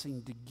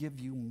promising to give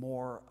you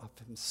more of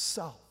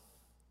himself.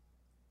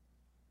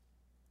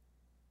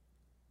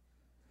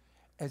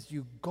 As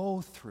you go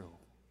through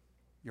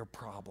your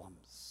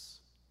problems,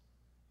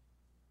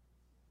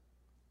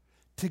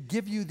 to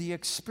give you the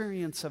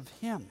experience of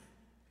him.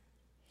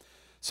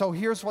 So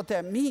here's what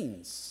that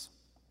means.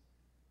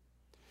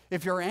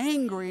 If you're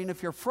angry and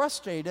if you're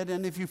frustrated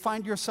and if you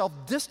find yourself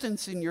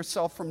distancing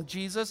yourself from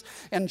Jesus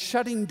and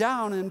shutting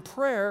down in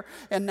prayer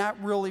and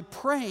not really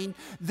praying,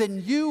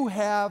 then you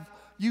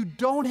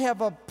don't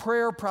have a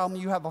prayer problem,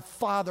 you have a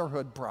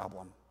fatherhood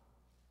problem.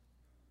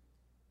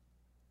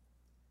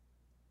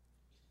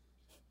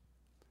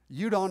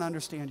 You don't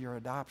understand your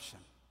adoption.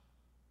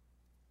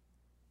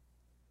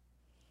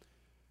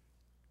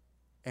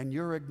 And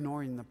you're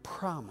ignoring the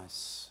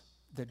promise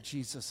that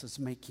Jesus is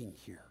making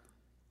here.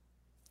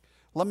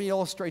 Let me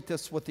illustrate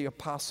this with the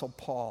Apostle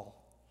Paul.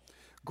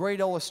 Great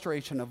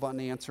illustration of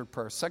unanswered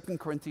prayer. 2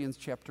 Corinthians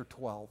chapter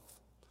 12.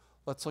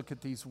 Let's look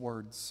at these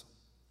words.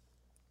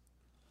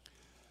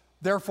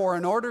 Therefore,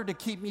 in order to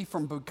keep me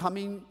from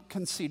becoming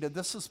conceited,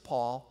 this is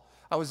Paul,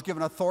 I was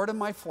given a thorn in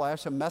my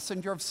flesh, a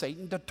messenger of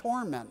Satan to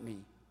torment me.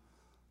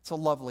 It's a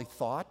lovely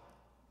thought.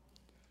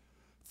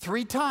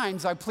 3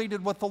 times I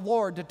pleaded with the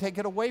Lord to take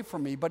it away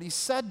from me, but he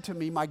said to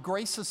me, my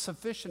grace is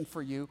sufficient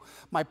for you.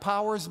 My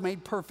power is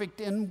made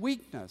perfect in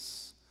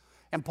weakness.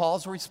 And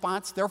Paul's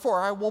response, therefore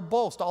I will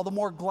boast all the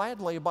more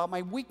gladly about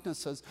my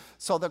weaknesses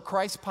so that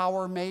Christ's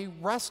power may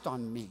rest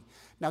on me.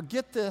 Now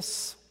get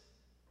this.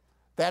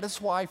 That is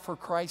why for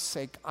Christ's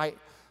sake I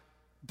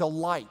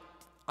delight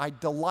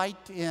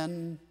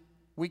in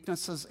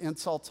weaknesses,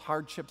 insults,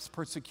 hardships,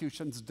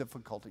 persecutions,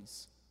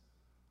 difficulties.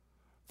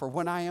 For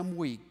when I am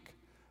weak,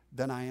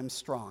 then I am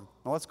strong.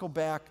 Now let's go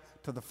back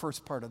to the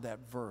first part of that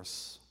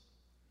verse.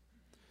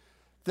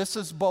 This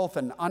is both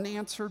an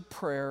unanswered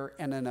prayer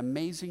and an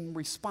amazing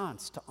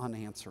response to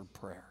unanswered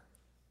prayer.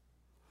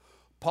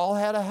 Paul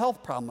had a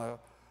health problem,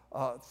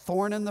 a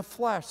thorn in the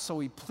flesh, so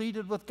he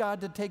pleaded with God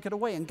to take it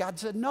away, and God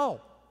said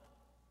no.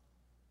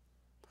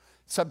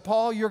 Said,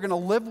 Paul, you're going to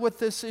live with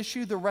this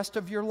issue the rest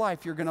of your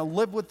life. You're going to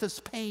live with this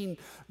pain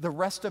the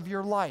rest of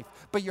your life.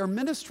 But your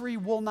ministry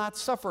will not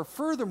suffer.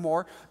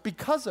 Furthermore,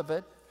 because of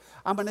it,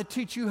 I'm going to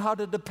teach you how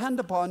to depend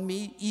upon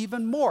me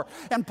even more.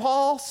 And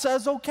Paul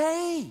says,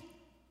 okay.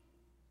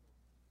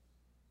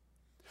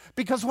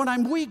 Because when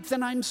I'm weak,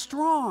 then I'm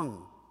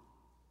strong.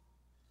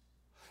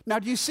 Now,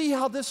 do you see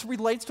how this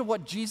relates to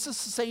what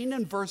Jesus is saying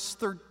in verse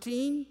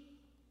 13?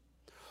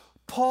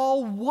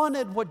 Paul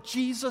wanted what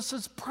Jesus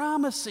is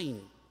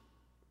promising.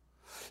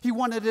 He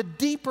wanted a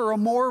deeper, a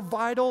more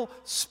vital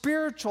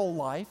spiritual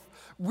life,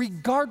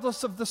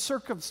 regardless of the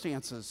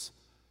circumstances.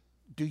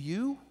 Do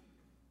you?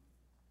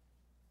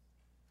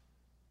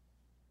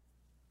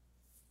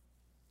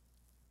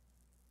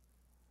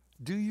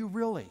 Do you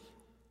really?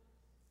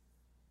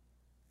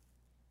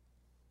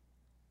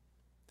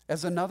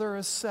 As another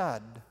has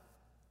said,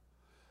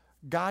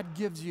 God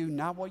gives you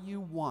not what you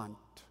want,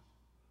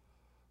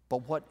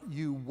 but what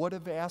you would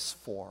have asked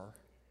for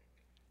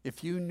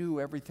if you knew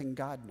everything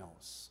God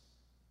knows.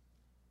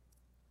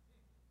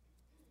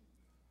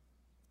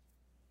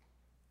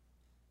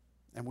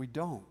 And we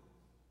don't.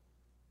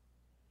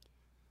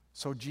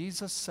 So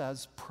Jesus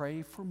says,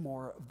 pray for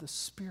more of the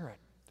Spirit.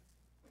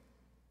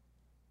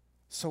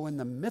 So in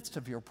the midst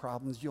of your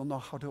problems, you'll know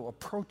how to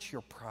approach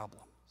your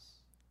problems.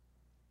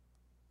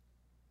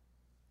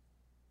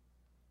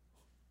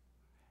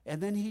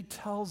 And then he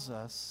tells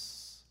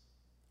us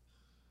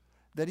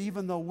that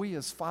even though we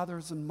as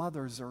fathers and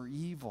mothers are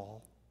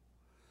evil,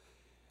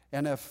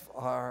 and if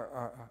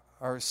our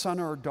son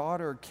or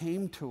daughter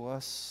came to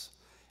us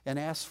and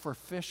asked for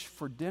fish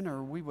for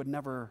dinner, we would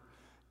never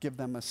give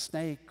them a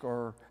snake,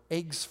 or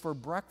eggs for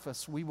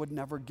breakfast, we would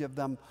never give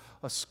them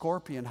a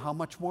scorpion. How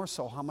much more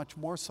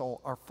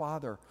so our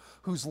Father,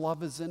 whose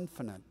love is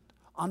infinite,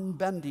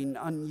 unbending,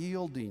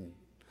 unyielding.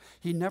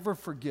 He never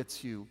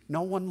forgets you.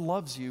 No one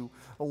loves you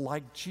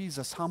like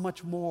Jesus. How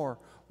much more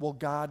will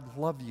God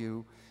love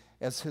you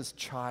as his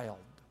child?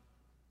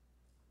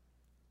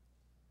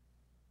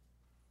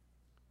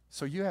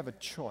 So you have a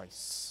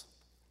choice.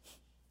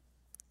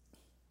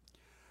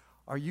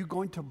 Are you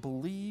going to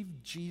believe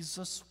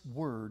Jesus'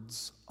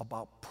 words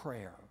about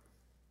prayer?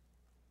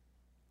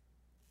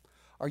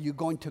 Are you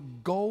going to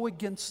go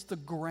against the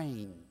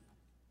grain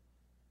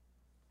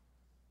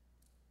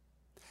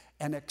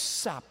and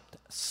accept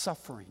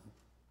suffering,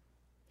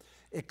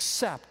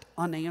 accept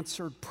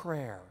unanswered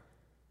prayer?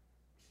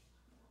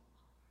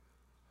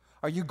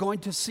 Are you going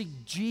to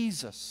seek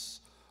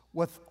Jesus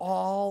with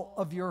all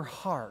of your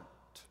heart?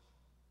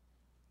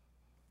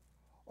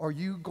 Or are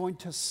you going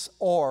to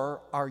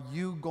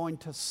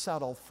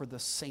settle for the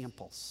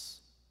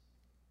samples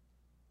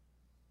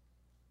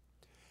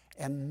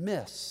and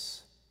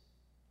miss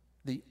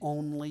the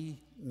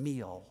only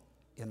meal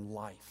in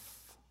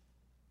life?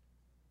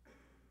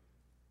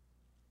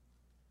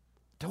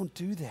 Don't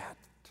do that.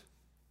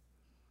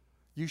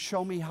 You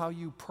show me how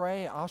you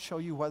pray, I'll show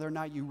you whether or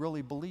not you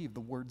really believe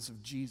the words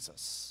of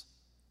Jesus.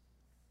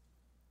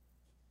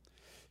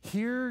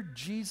 Here,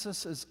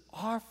 Jesus is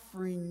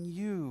offering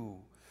you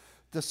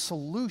the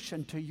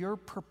solution to your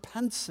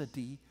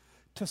propensity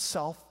to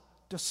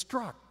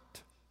self-destruct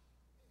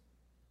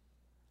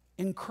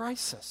in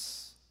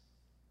crisis.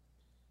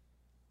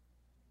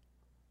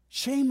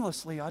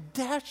 Shamelessly,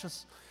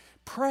 audacious,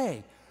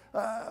 pray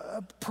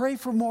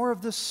for more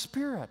of the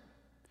Spirit.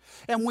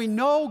 And we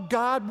know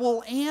God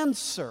will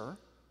answer,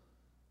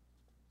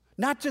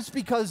 not just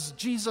because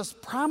Jesus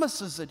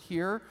promises it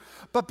here,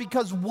 but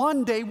because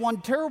one day,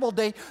 one terrible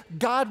day,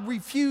 God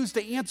refused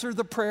to answer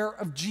the prayer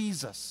of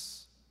Jesus.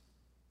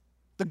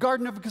 The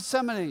Garden of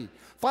Gethsemane,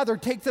 Father,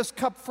 take this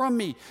cup from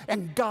me.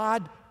 And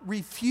God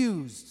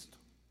refused.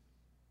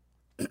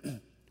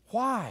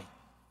 Why?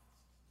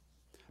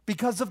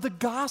 Because of the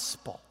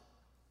gospel.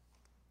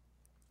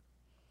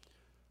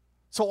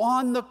 So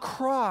on the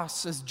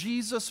cross, as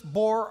Jesus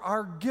bore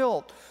our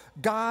guilt,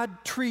 God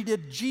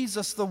treated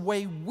Jesus the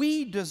way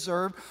we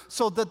deserve,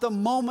 so that the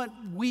moment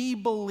we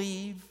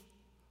believe,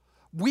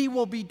 we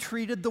will be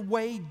treated the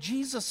way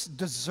Jesus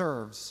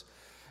deserves.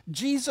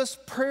 Jesus'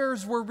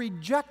 prayers were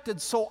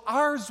rejected, so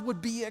ours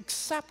would be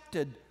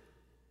accepted.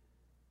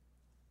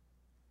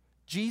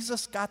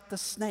 Jesus got the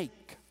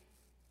snake.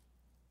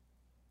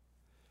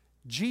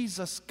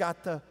 Jesus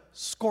got the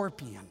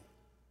scorpion.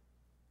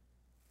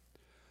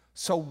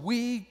 So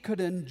we could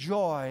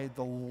enjoy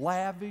the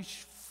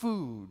lavish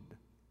food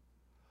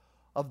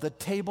of the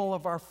table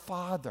of our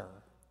Father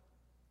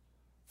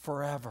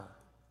forever.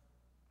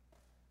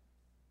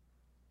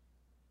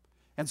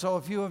 And so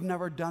if you have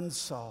never done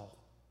so,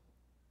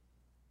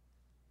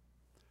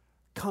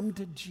 come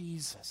to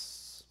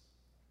Jesus.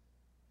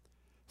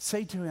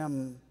 Say to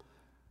him,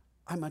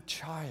 I'm a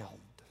child.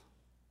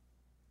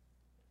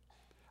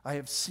 I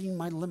have seen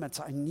my limits.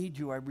 I need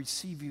you. I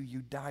receive you. You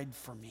died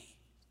for me.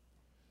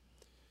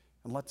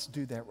 And let's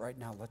do that right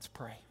now. Let's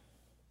pray.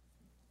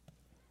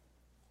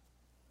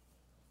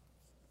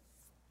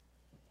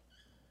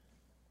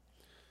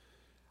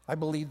 I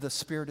believe the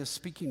Spirit is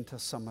speaking to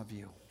some of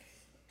you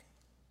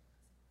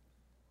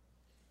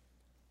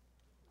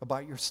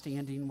about your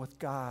standing with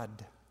God.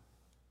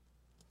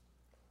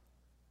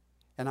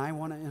 And I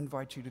want to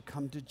invite you to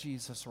come to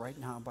Jesus right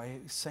now by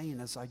saying,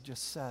 as I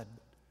just said,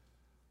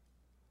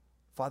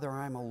 Father,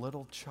 I'm a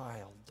little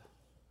child.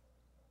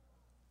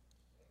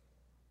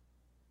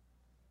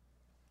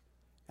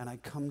 And I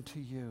come to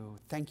you.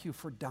 Thank you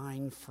for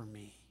dying for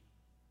me.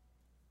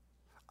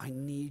 I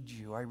need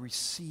you. I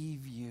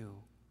receive you.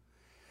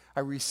 I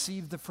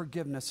receive the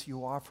forgiveness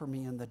you offer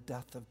me in the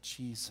death of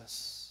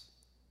Jesus.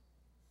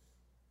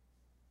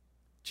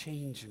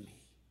 Change me.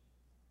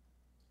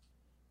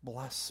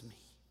 Bless me.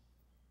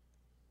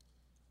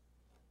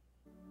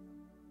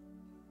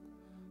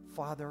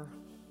 Father,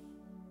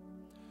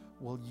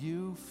 will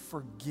you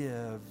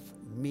forgive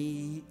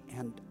me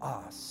and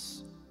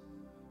us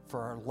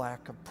for our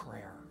lack of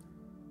prayer?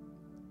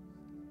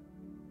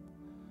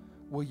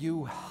 Will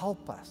you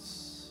help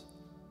us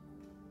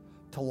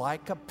to,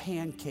 like a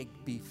pancake,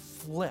 be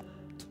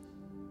flipped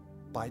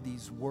by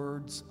these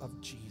words of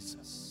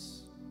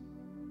Jesus?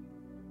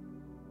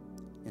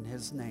 In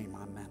his name,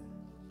 amen.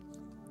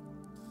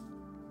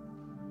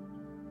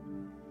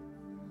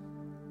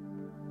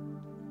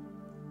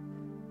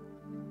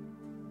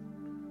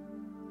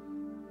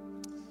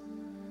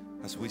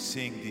 As we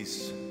sing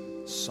this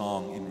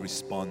song in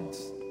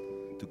response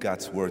to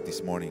God's word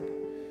this morning,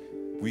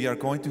 we are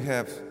going to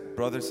have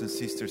brothers and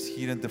sisters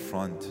here in the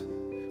front.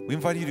 We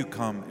invite you to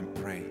come and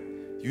pray.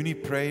 You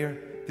need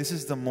prayer? This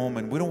is the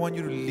moment. We don't want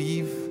you to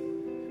leave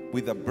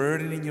with a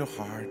burden in your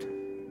heart.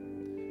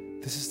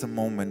 This is the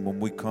moment when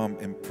we come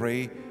and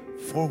pray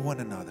for one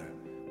another.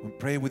 We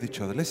pray with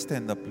each other. Let's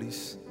stand up,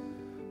 please.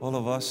 All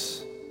of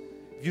us.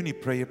 If you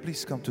need prayer,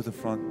 please come to the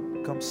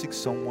front. Come seek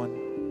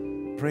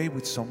someone. Pray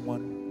with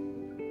someone.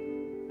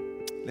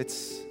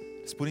 Let's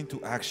put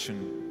into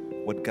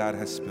action what God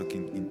has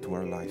spoken into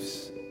our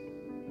lives.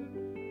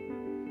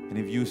 And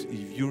if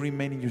you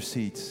remain in your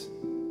seats,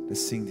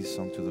 let's sing this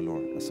song to the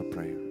Lord as a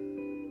prayer.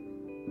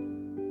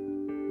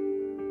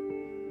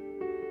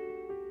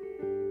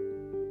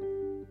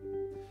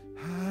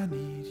 I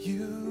need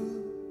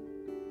you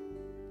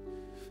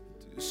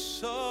to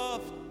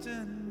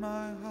soften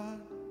my heart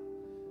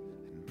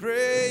and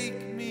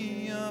break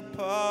me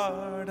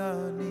apart.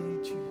 I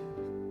need you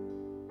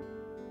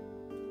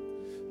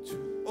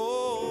to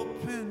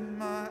open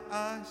my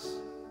eyes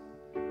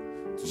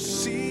to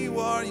see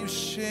what you're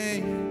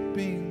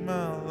shaping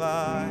my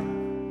life.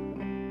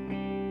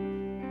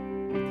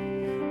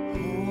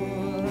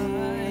 All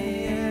I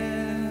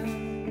am,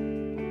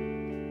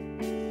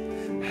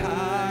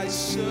 I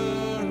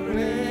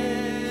surrender.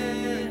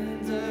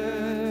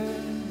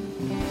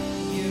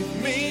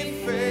 Give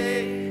me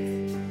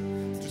faith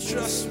to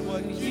trust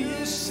what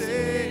you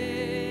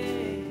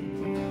say,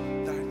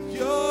 that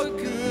you're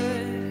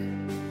good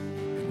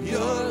and your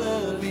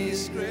love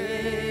is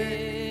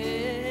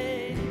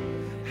great.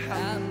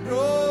 I'm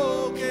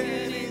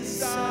broken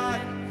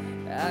inside,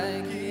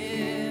 I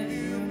give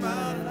you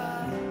my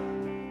life.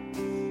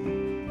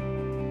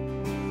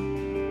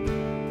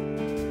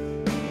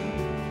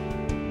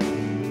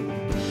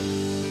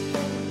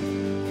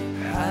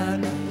 I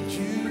need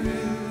you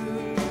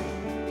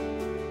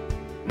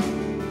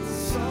to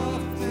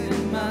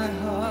soften my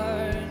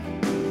heart,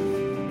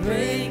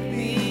 break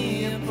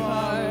me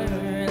apart.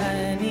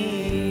 I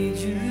need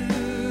you,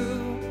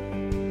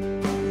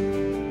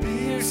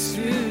 pierce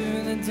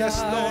through the dark.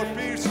 Yes, Lord,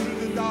 pierce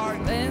through the dark.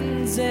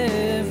 Cleanse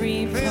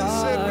every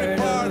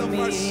part of me.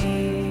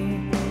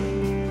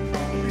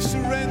 We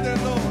surrender,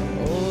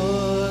 Lord.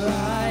 All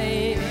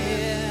I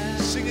am.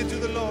 Sing it to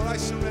the Lord. I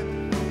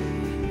surrender.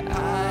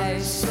 I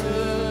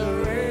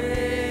surrender.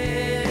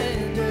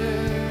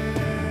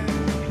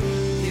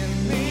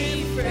 Give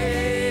me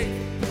faith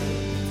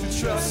to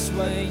trust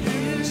what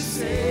you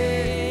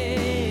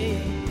say.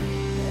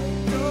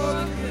 And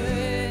you're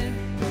good.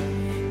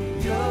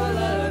 Your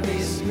love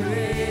is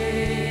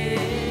great.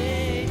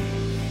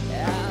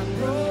 I'm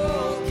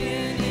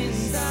broken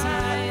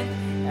inside.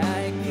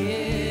 I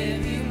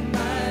give you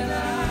my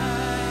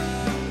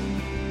life.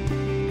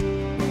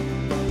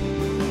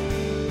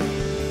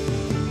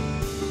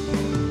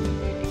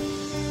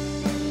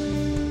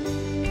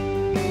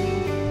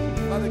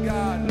 Father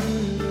God,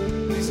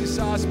 this is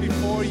us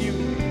before you.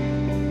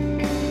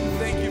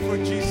 Thank you for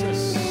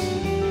Jesus.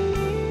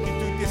 He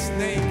took this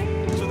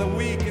name so that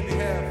we can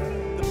have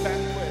the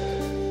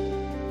banquet.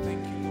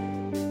 Thank you,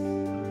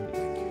 Lord.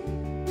 Thank you.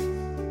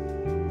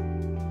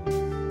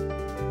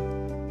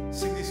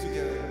 Sing this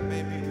together.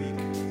 May be weak.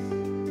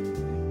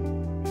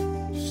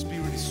 Your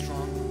spirit is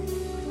strong.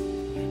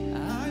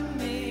 I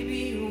may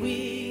be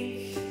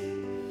weak,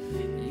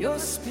 your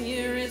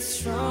spirit's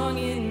strong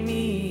in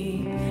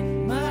me.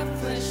 My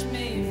flesh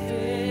may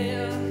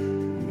fail,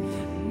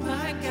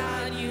 my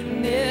God, you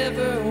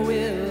never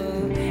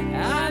will.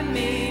 I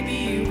may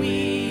be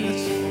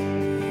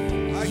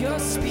weak, your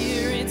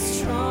spirit's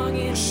strong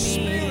in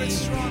Spirit's me.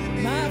 strong in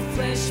me. My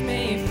flesh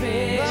may My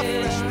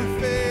fail, flesh may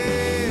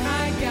fail.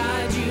 my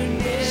God, you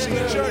Sing it,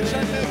 never church.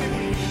 I will.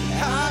 may be weak.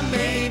 I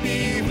may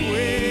be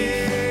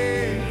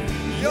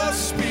weak. Your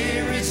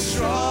spirit's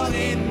strong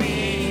in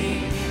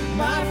me.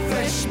 My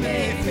flesh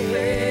may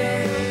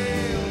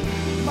fail,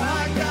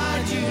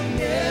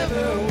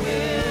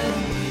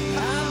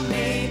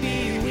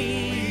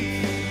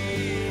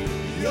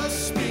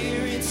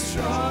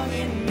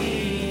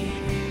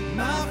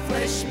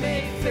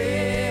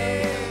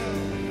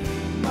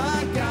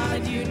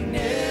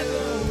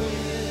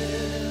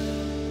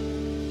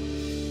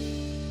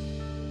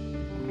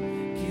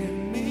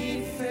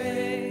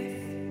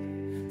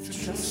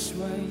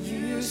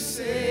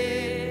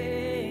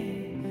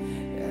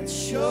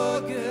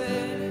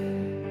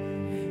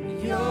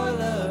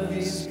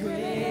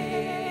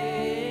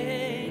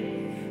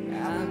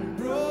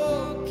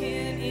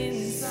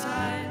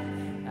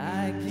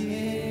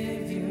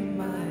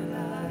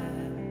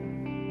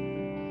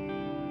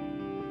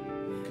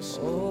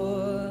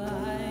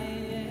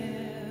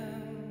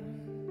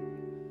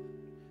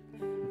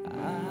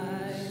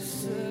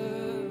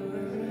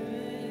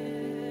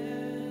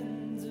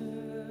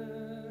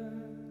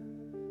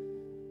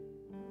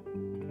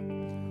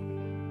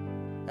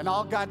 And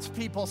all God's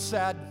people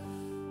said,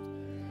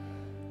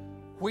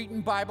 Wheaton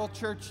Bible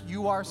Church,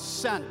 you are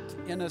sent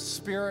in a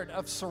spirit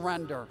of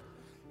surrender.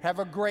 Have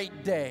a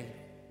great day.